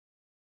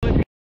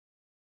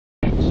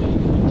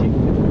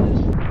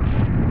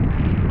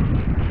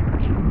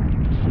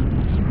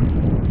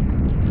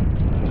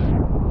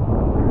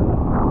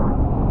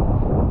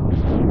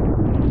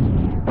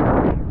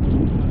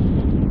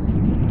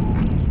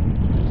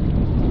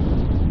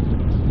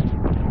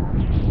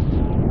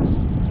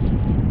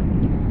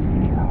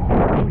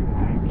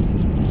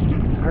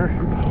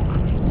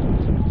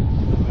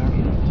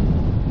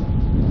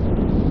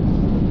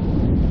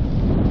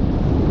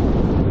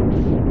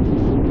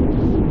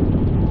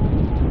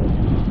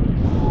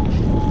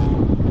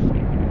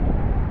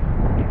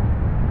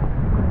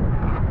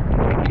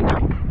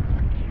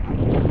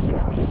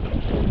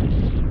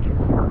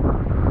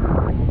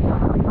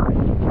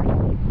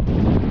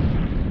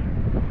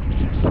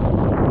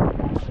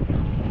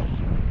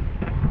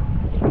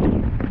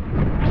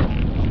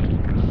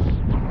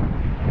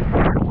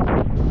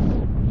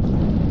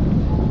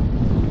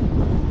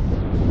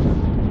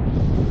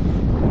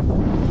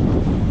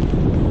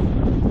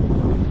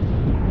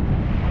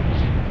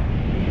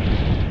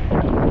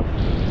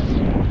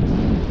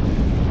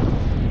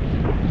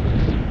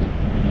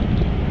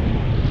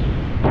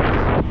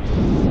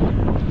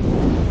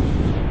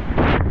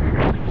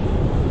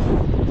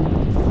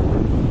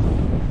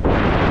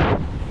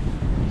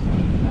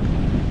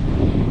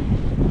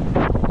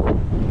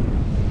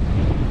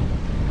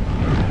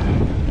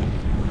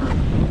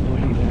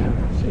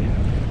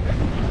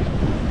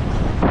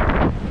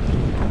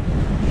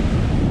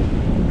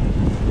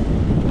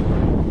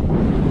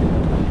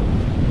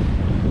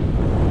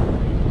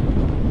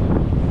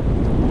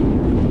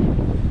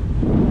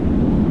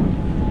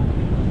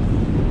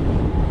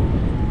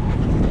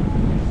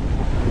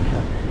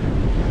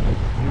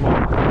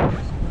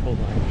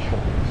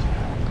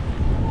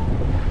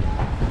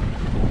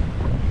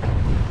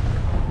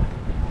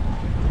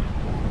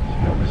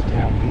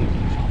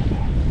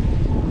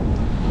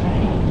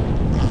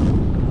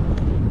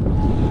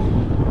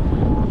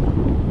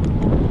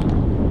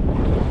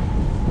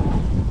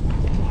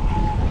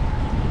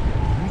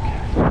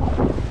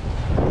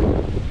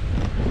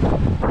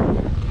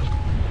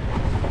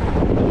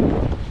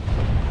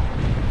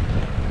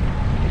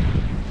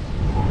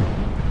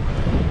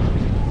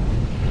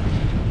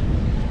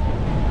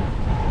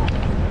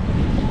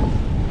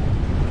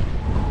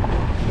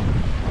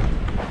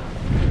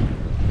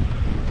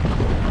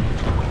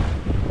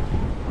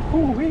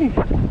 Ooh-wee,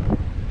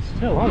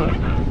 still on it.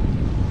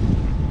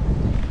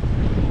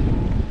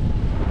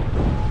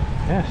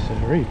 Yes,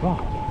 sirree,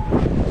 Bob.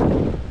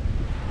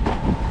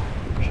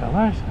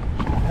 Shallows.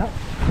 Yep.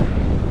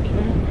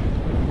 Okay.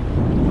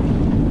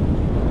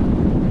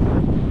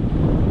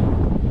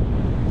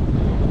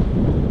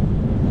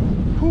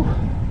 Whew.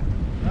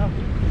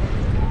 Lovely.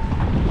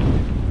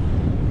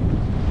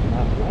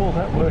 After all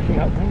that working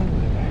upwind.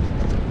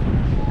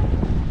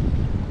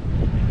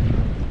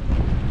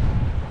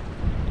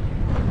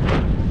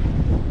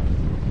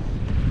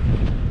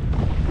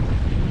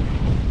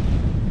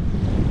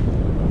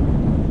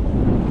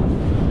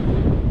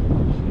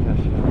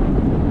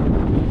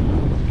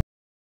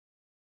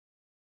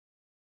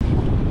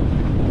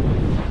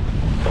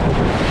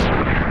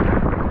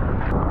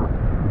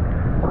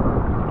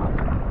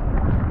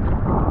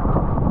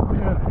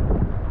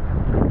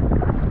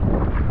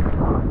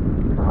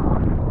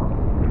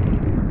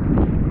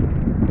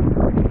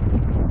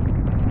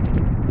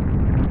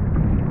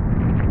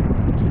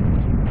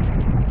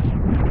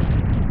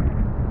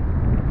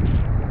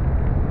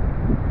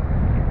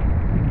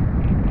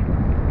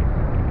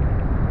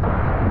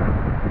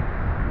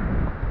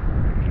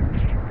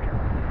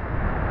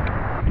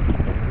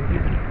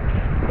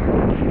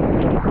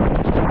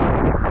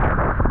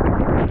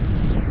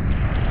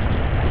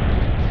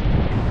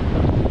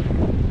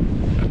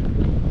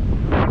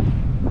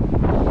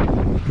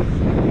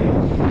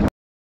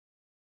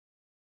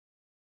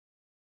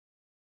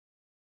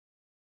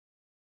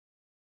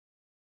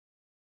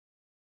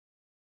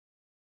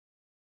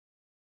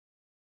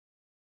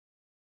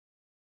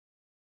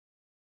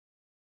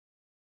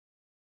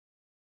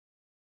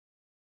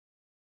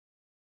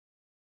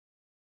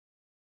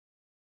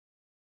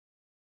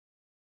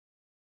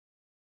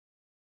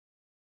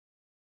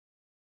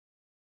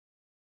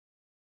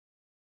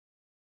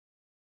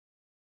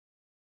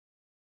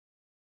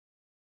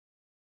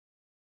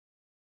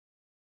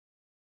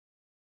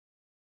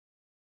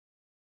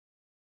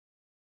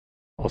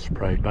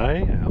 Osprey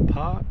Bay, our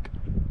park,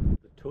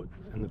 the Toot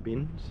and the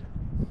bins.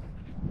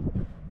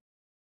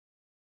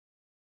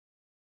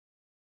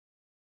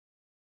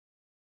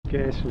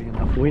 Scarcely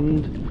enough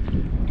wind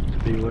to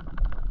be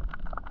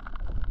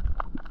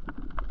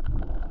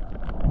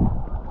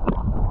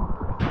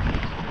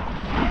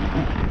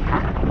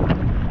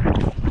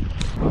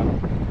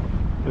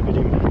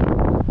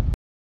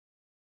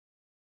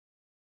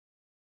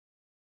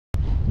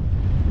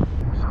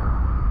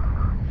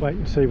wait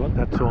and see what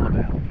that's all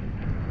about.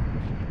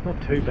 Not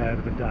too bad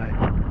of a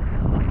day.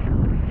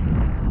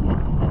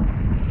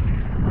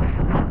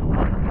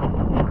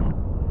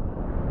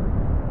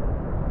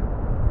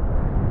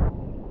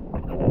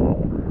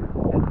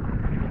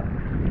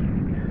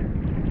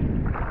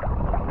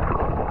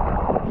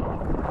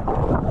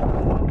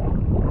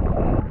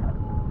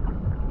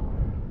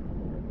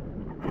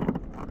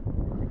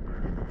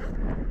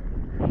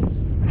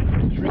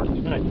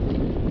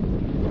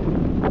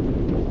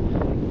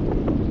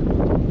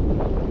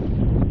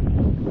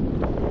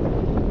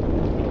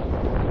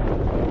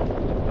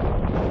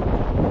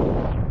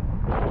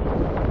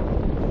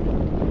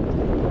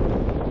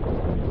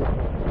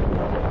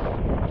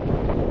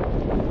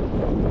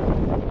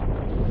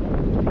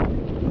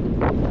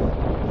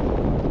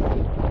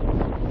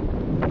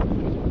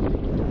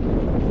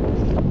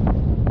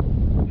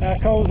 How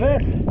cool is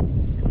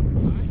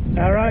this?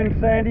 Our own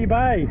sandy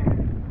bay.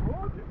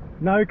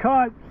 No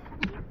kites.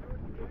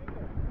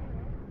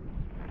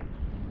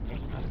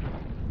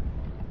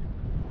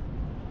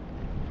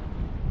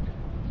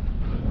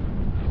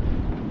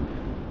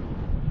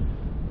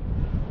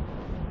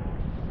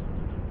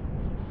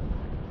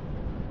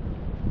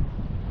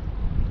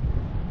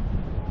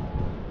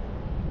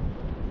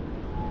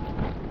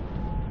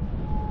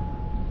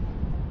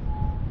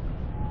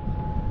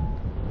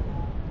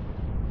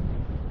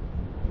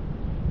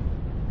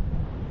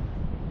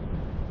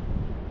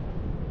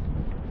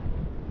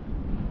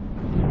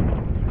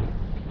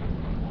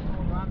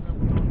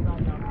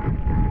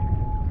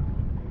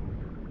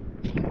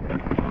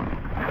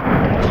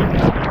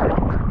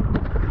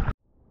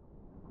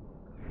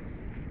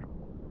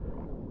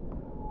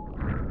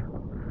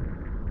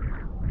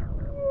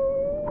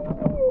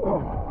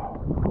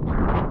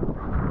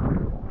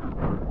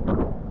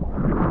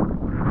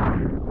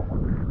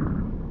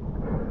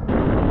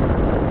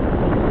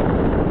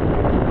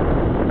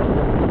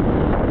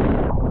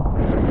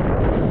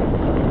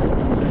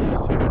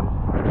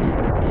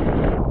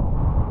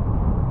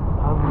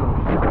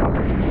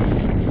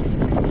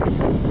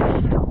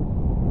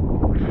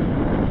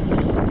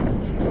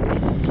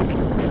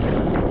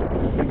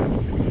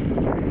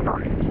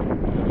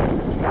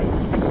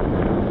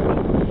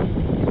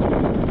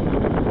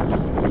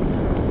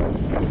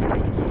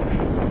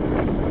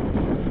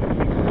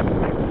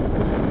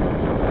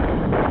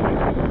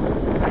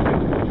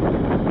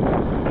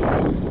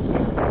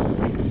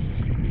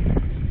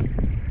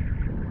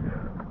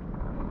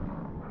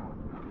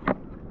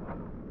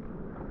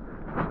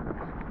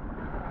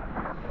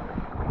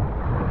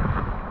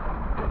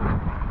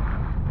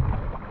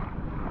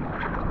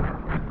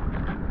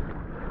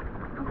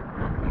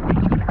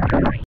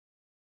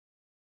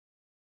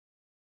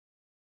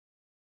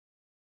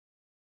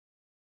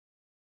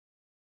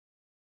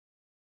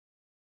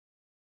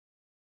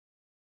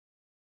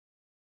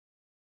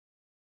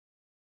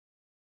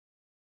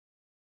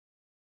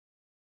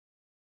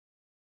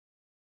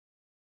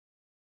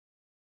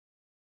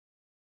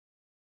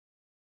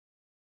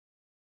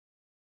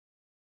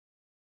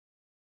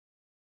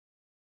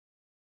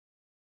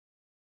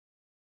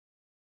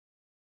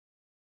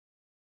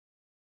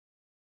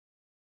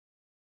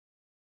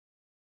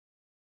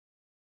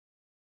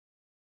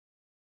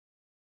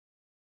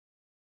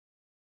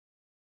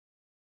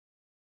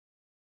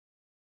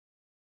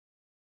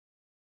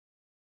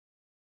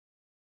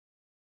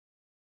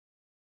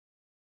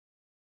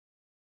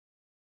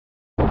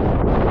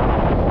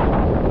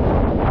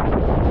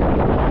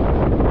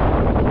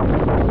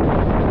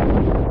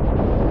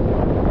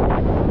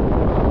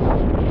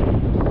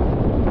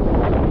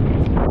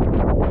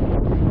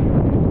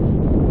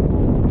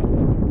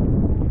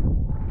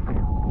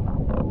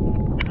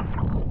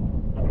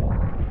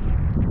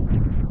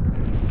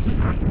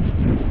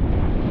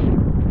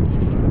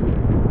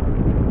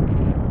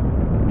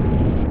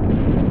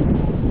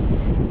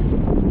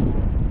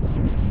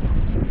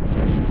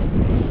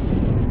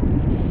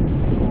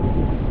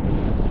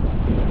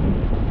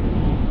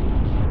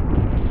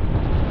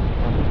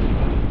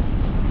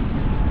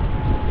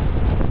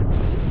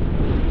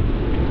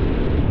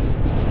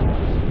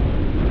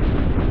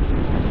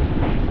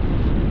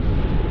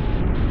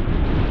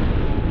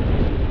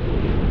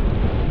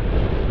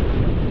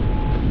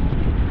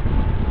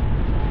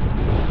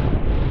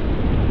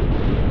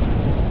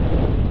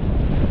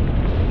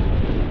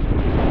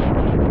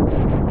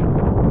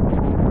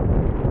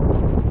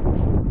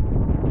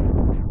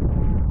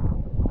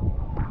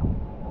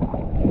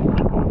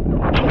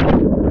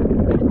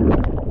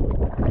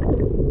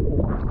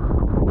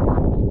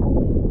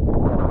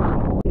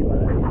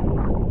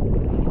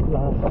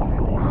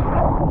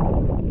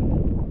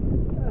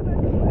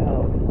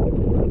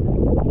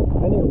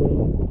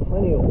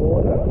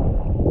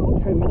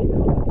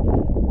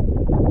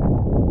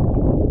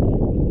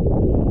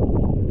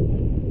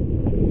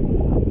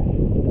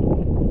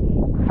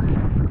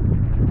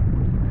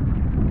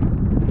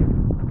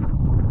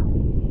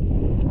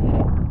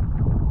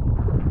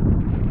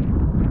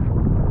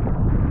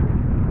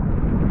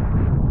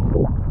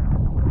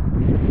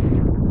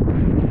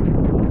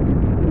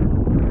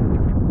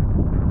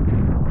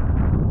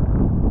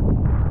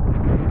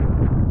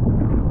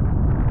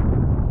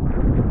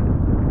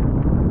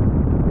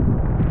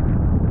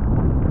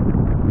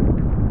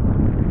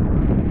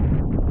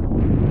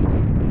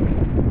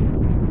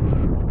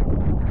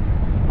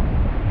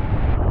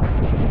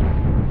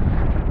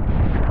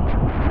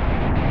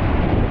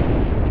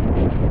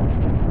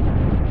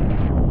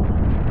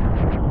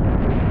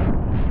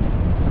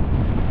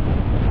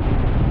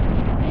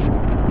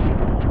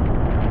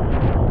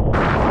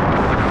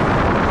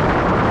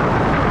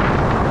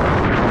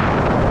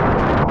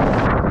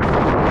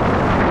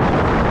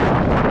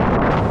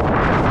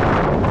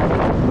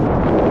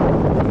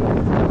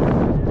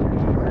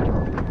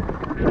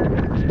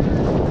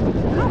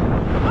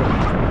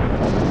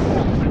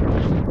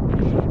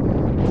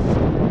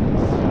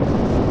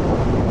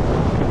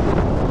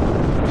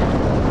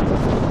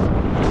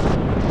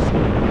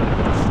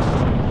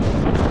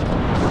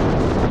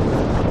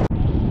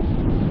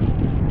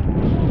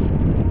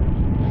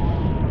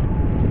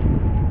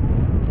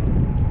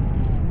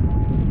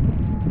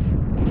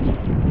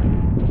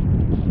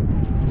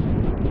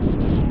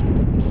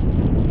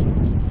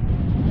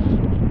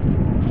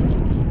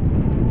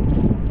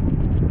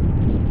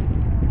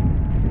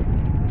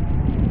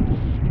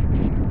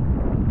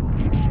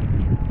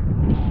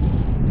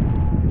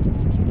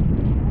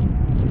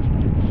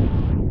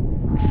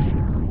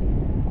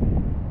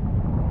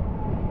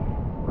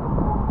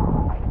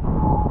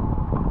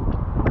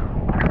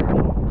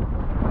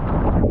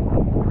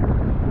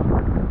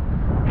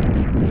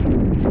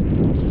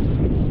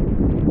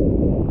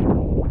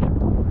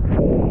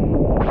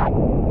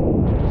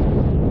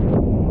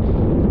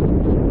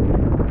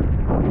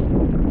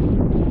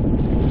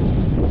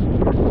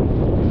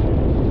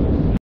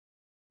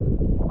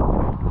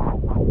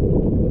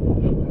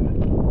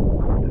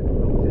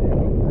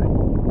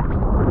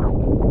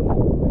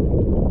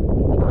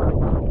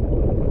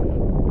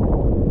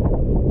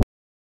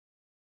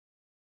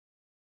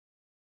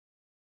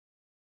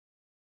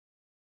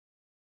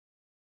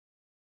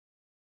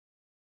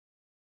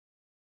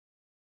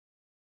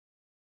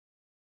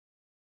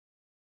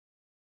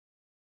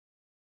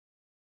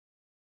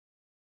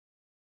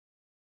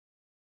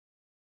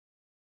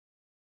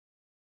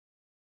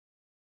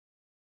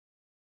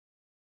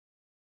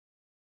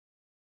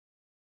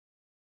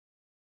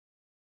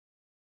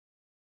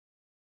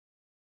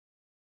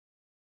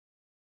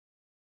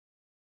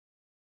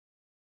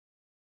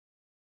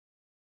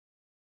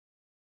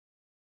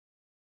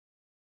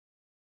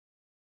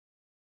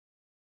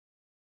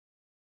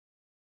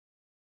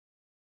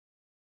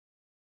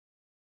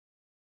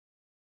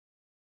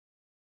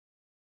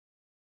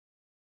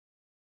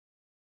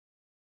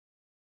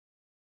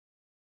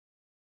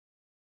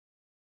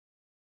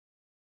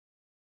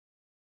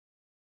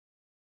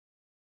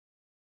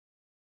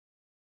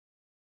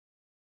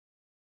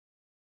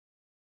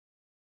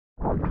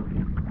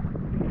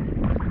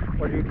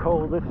 What do you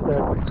call this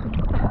then?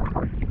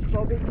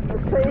 Bobbing in the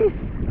sea,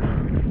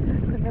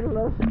 in the middle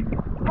of,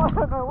 I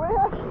don't know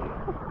where,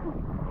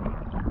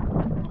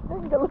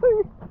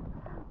 Bengaloo,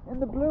 in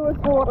the bluest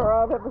water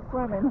I've ever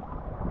swum in.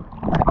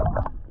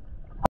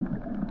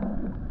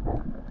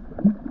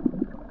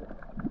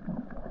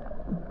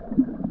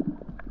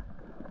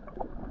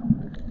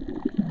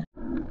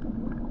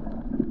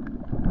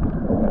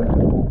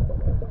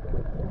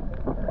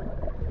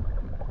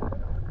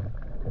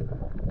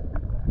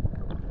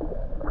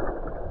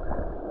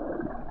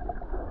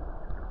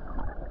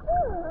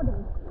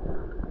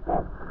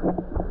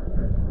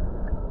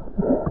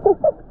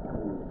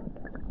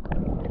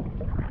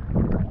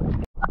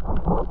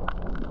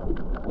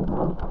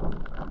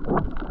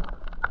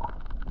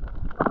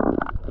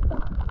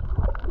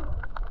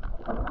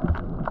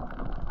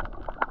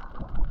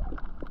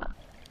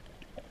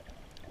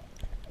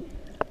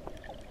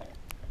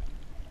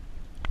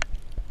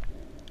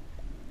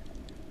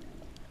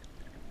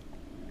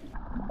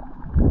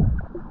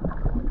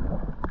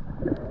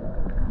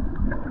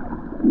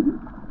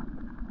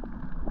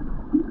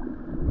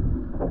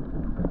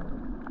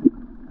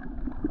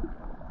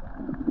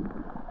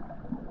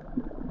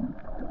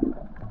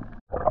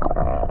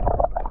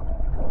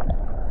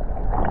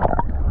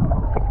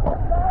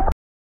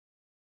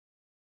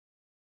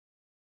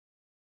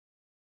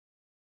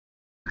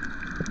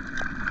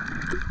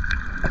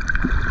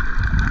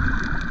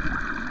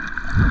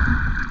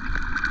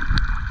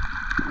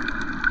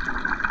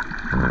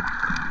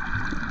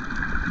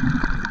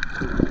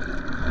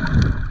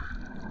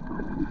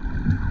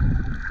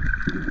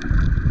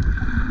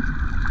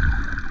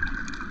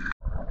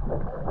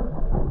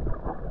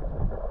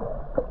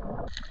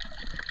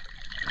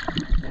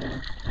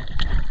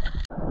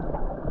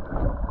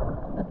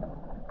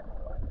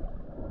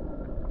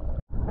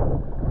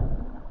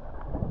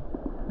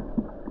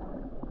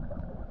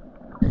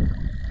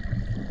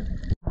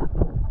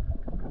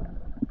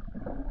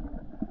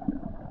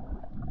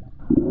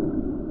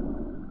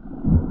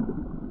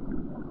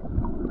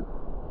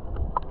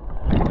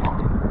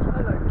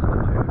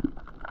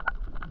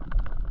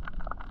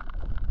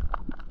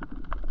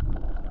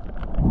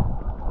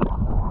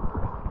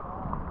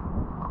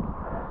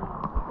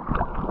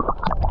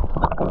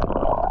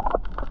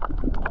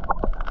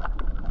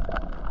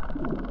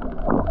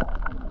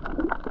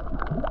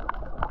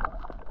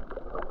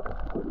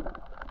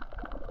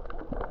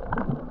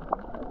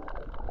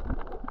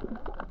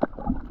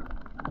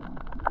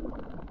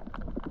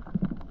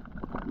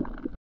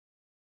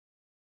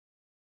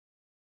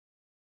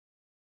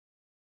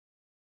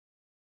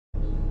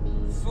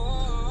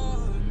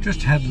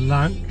 Just had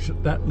lunch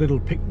at that little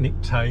picnic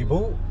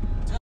table.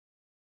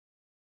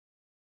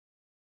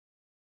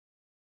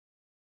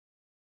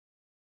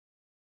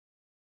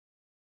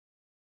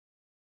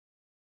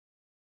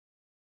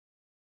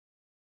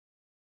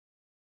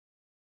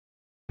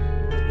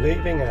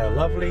 Leaving our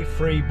lovely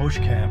free bush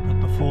camp at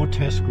the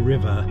Fortesque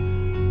River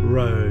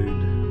Road.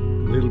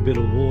 A little bit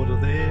of water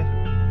there.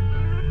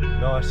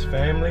 Nice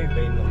family,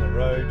 been on the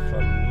road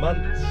for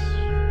months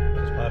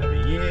as part of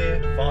a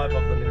year, 5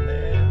 of them in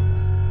there.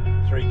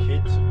 3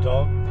 kids, a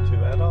dog, 2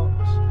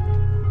 adults.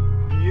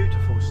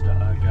 Beautiful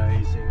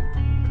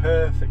stargazing,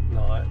 perfect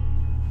night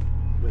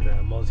with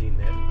our mozzie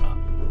net up.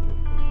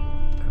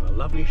 And a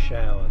lovely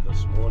shower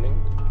this morning.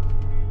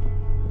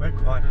 We're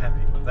quite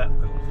happy with that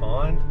little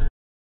find.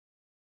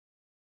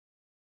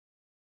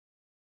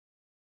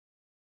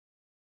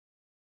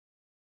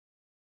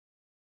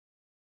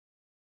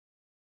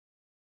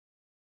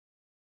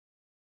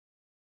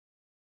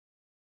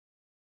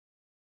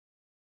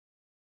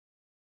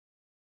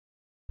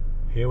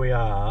 Here we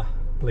are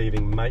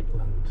leaving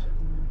Maitland,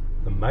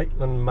 the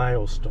Maitland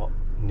mail stop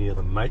near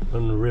the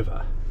Maitland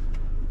River.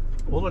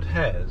 All it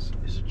has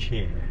is a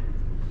chair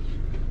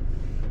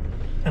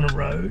and a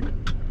road.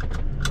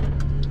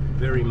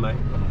 Very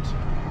Maitland.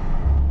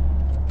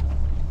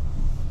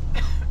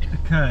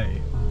 Okay,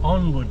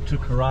 onward to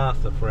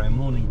Karratha for our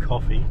morning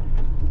coffee,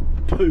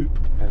 poop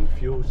and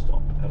fuel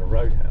stop at a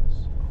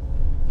roadhouse.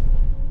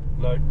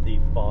 Note the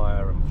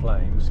fire and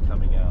flames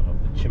coming out of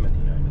the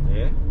chimney over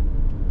there.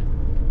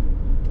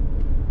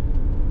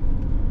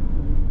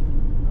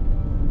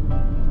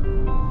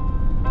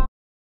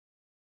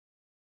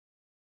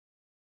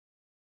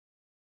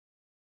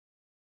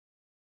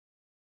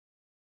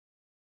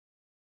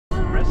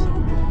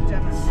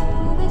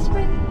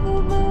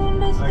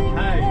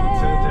 Okay,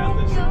 turns out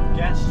there's a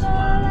gas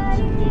plant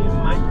near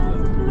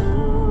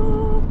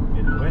Maitland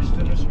in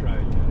Western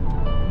Australia.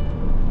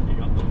 You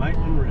got the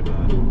Maitland River,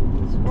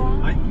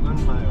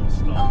 Maitland mail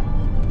stop,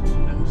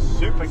 and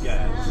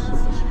Supergas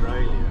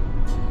Australia.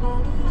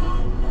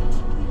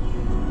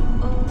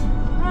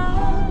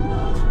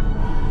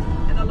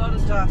 And a lot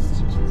of dust.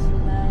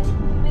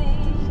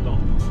 Stop.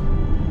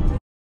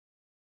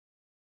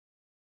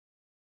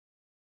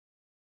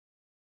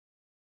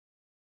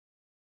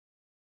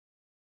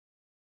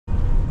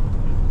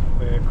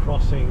 We're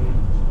crossing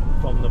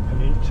from the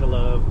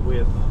peninsula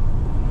with,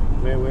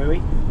 where were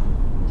we?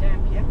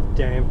 Dampier.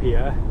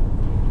 Dampier,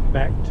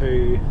 back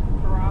to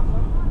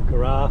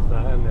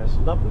Karratha, and there's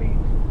lovely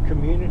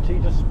community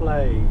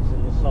displays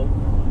in the salt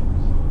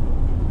mines.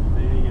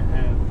 There you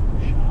have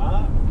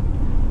Shark,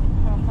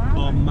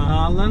 Bob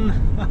Marlin,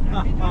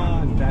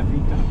 and Daffy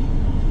Duck.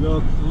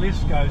 Look, the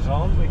list goes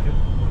on. We could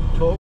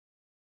talk.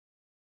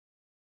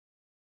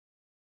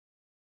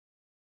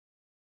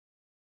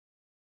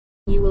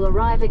 You will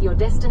arrive at your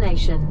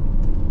destination.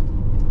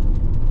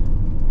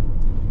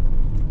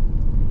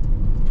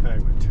 Okay,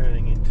 we're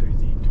turning into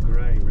the De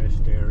Grey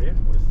rest area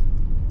with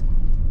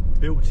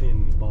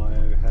built-in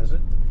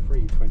biohazard,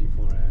 free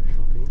 24-hour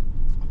shopping.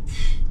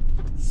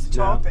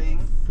 Stopping.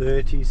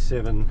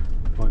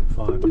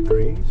 37.5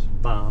 degrees,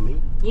 balmy.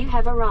 You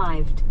have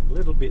arrived. A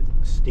little bit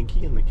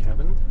stinky in the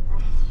cabin.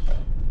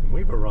 And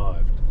we've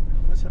arrived.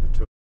 Let's have a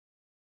tour.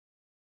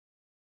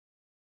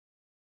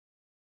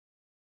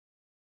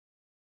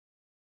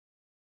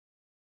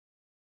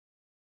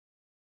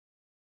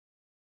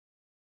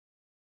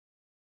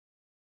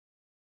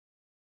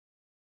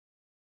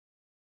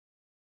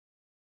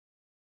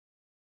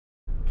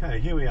 Okay,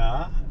 here we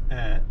are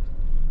at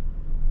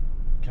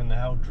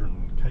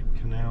Canaldron, Cape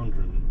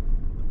Canaldron,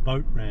 the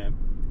boat ramp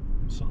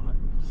site,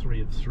 3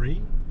 of 3.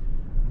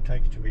 We'll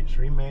take you to each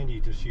 3. Mandy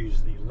just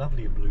used the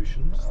lovely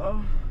ablutions,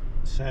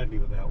 sadly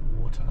without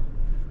water.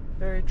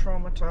 Very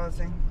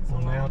traumatising.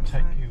 We'll now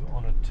take you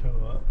on a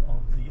tour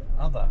of the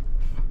other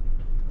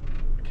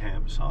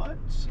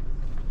campsites.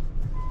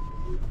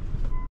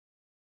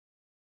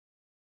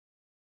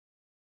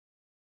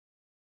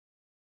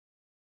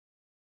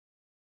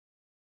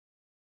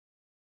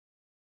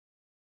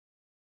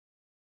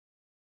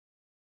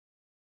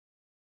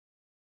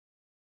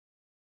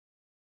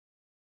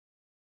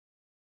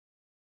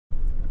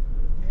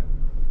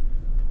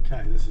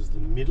 Okay, this is the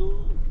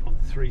middle of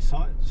the 3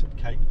 sites at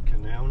Cape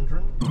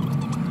Canaldron.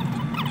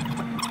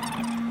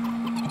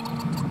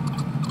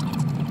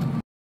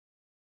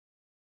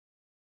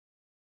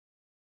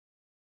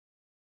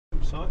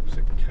 Sites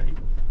at Cape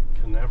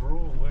Canaveral,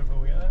 or wherever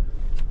we are.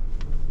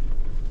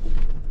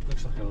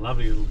 Looks like a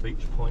lovely little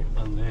beach point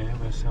one there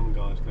where some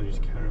guy's got his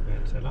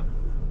caravan set up.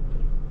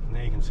 And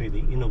there you can see the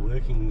inner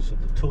workings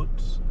of the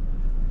toots,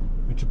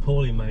 which are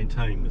poorly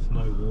maintained with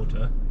no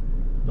water,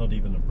 not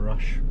even a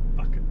brush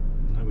bucket.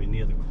 Nowhere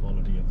near the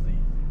quality of the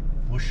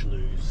bush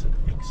loos at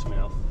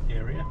Exmouth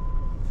area.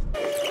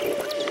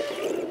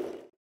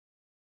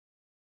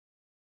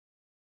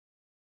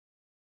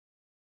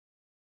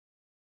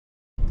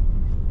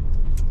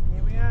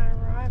 Here we are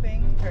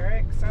arriving, very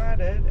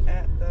excited,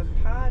 at the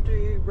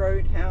Pardue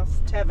Roadhouse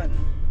Tavern.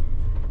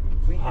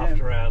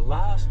 After our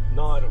last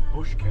night of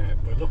bush camp,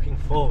 we're looking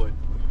forward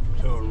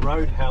to a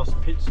roadhouse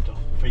pit stop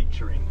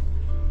featuring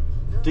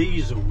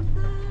diesel,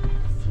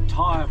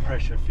 tyre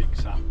pressure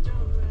fix-up,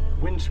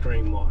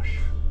 windscreen wash,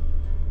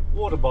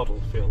 water bottle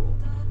fill,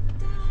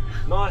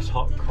 nice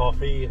hot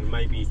coffee, and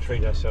maybe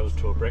treat ourselves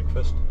to a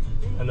breakfast,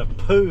 and a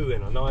poo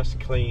in a nice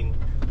clean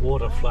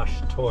water flush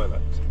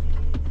toilet.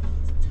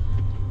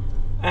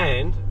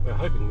 And we're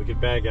hoping we could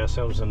bag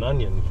ourselves an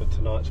onion for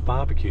tonight's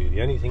barbecue,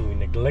 the only thing we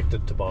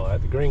neglected to buy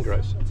at the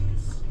greengrocer.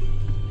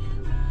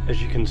 As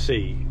you can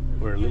see,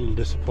 we're a little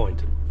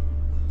disappointed.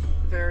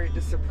 Very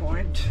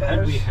disappointed.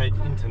 Had we had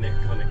internet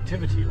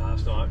connectivity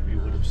last night, we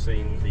would have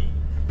seen the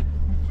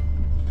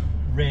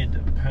red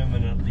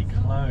permanently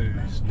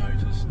closed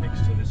notice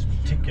next to this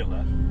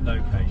particular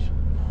location.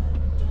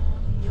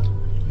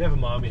 Never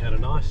mind, we had a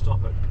nice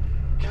stop at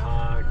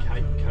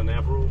Cape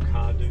Canaveral,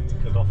 Cardew,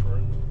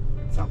 Godofferin.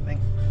 Something.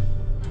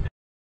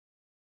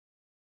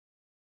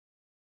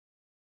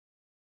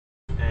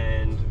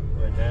 And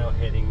we're now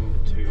heading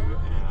to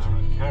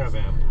our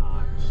caravan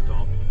park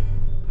stop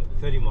at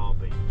 30 Mile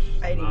Beach.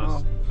 80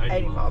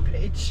 mile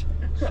beach.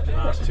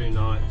 Last 2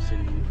 nights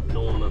in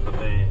Norma the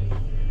van.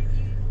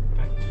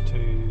 Back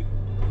to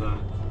the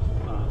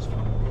bar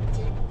stop.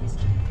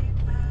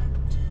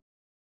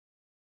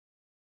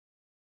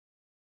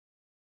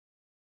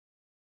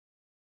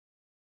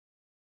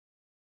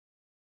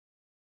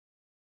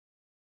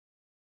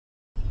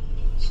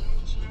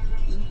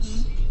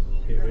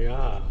 Here we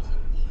are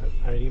at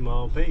 80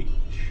 Mile Beach.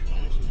 A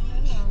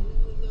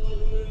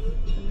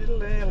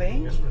little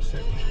early. At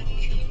reception.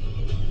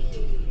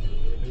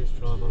 Please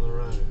drive on the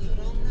road.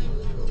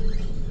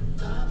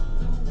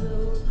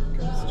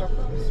 Gotta stop at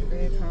the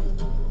speed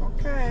hump.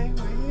 Okay,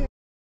 we're here.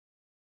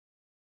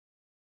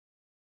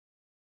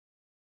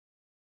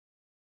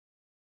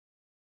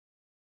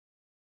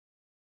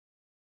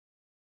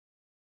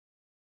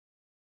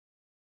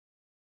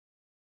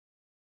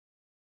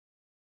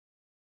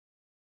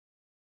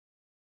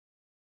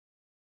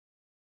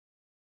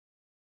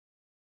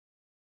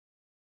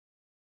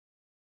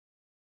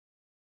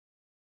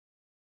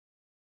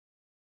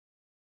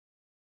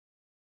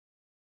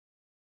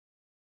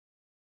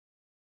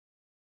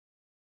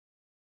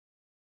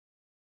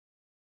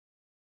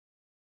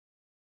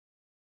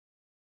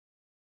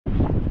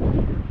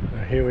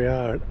 Here we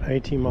are at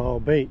 80 Mile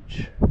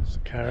Beach. It's a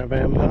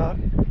caravan park.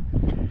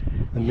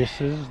 The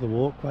misses, the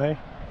walkway,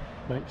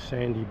 makes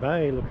Sandy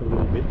Bay look a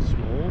little bit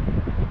small.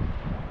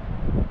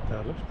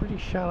 It looks pretty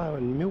shallow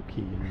and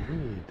milky and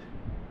weird.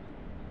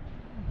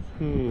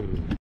 This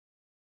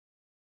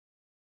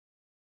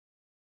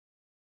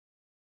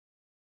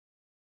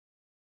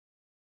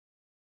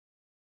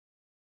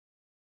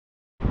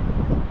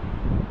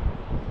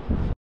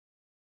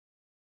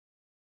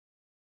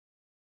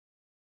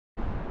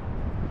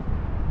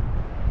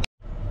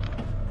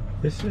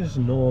is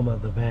Norma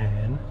the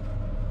van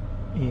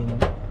in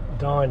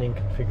dining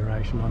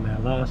configuration on our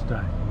last day,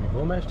 and we've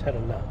almost had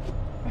enough.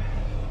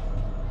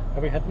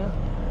 Have we had enough?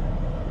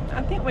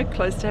 I think we're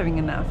close to having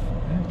enough.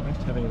 Yeah, close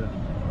to having enough.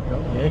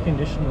 Got the air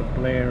conditioner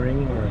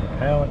blaring, we're at a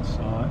powered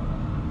site.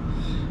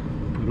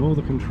 Got all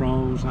the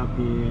controls up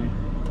here.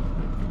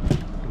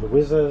 The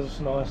whizzers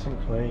nice and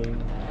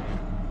clean.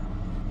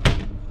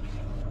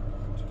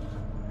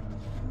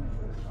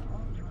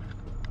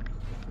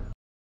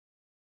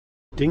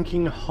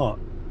 Stinking hot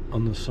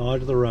on the side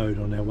of the road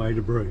on our way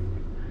to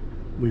Broome.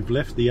 We've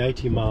left the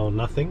 80 mile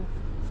nothing.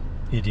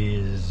 It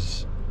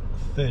is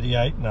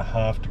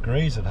 38.5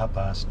 degrees at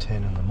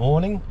 10:30 in the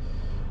morning.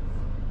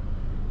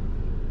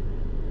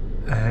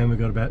 And we've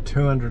got about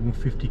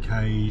 250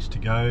 k's to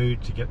go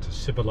to get to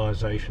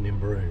civilization in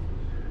Broome.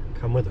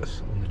 Come with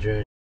us on the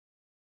journey.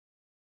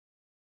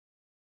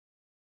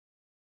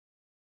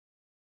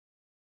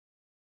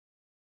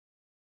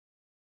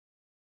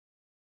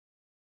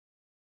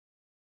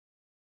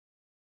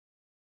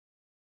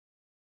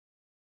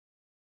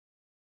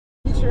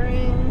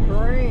 Entering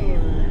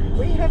Broome.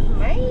 We have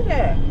made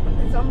it.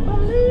 It's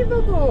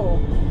unbelievable.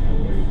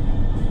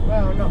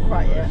 Well, not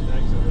quite yet.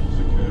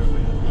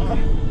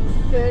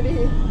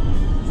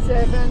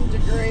 37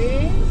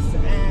 degrees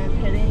and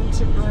heading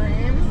to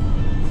Broome.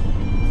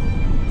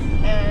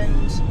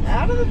 And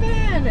out of the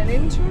van and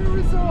into a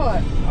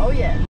resort. Oh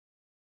yeah.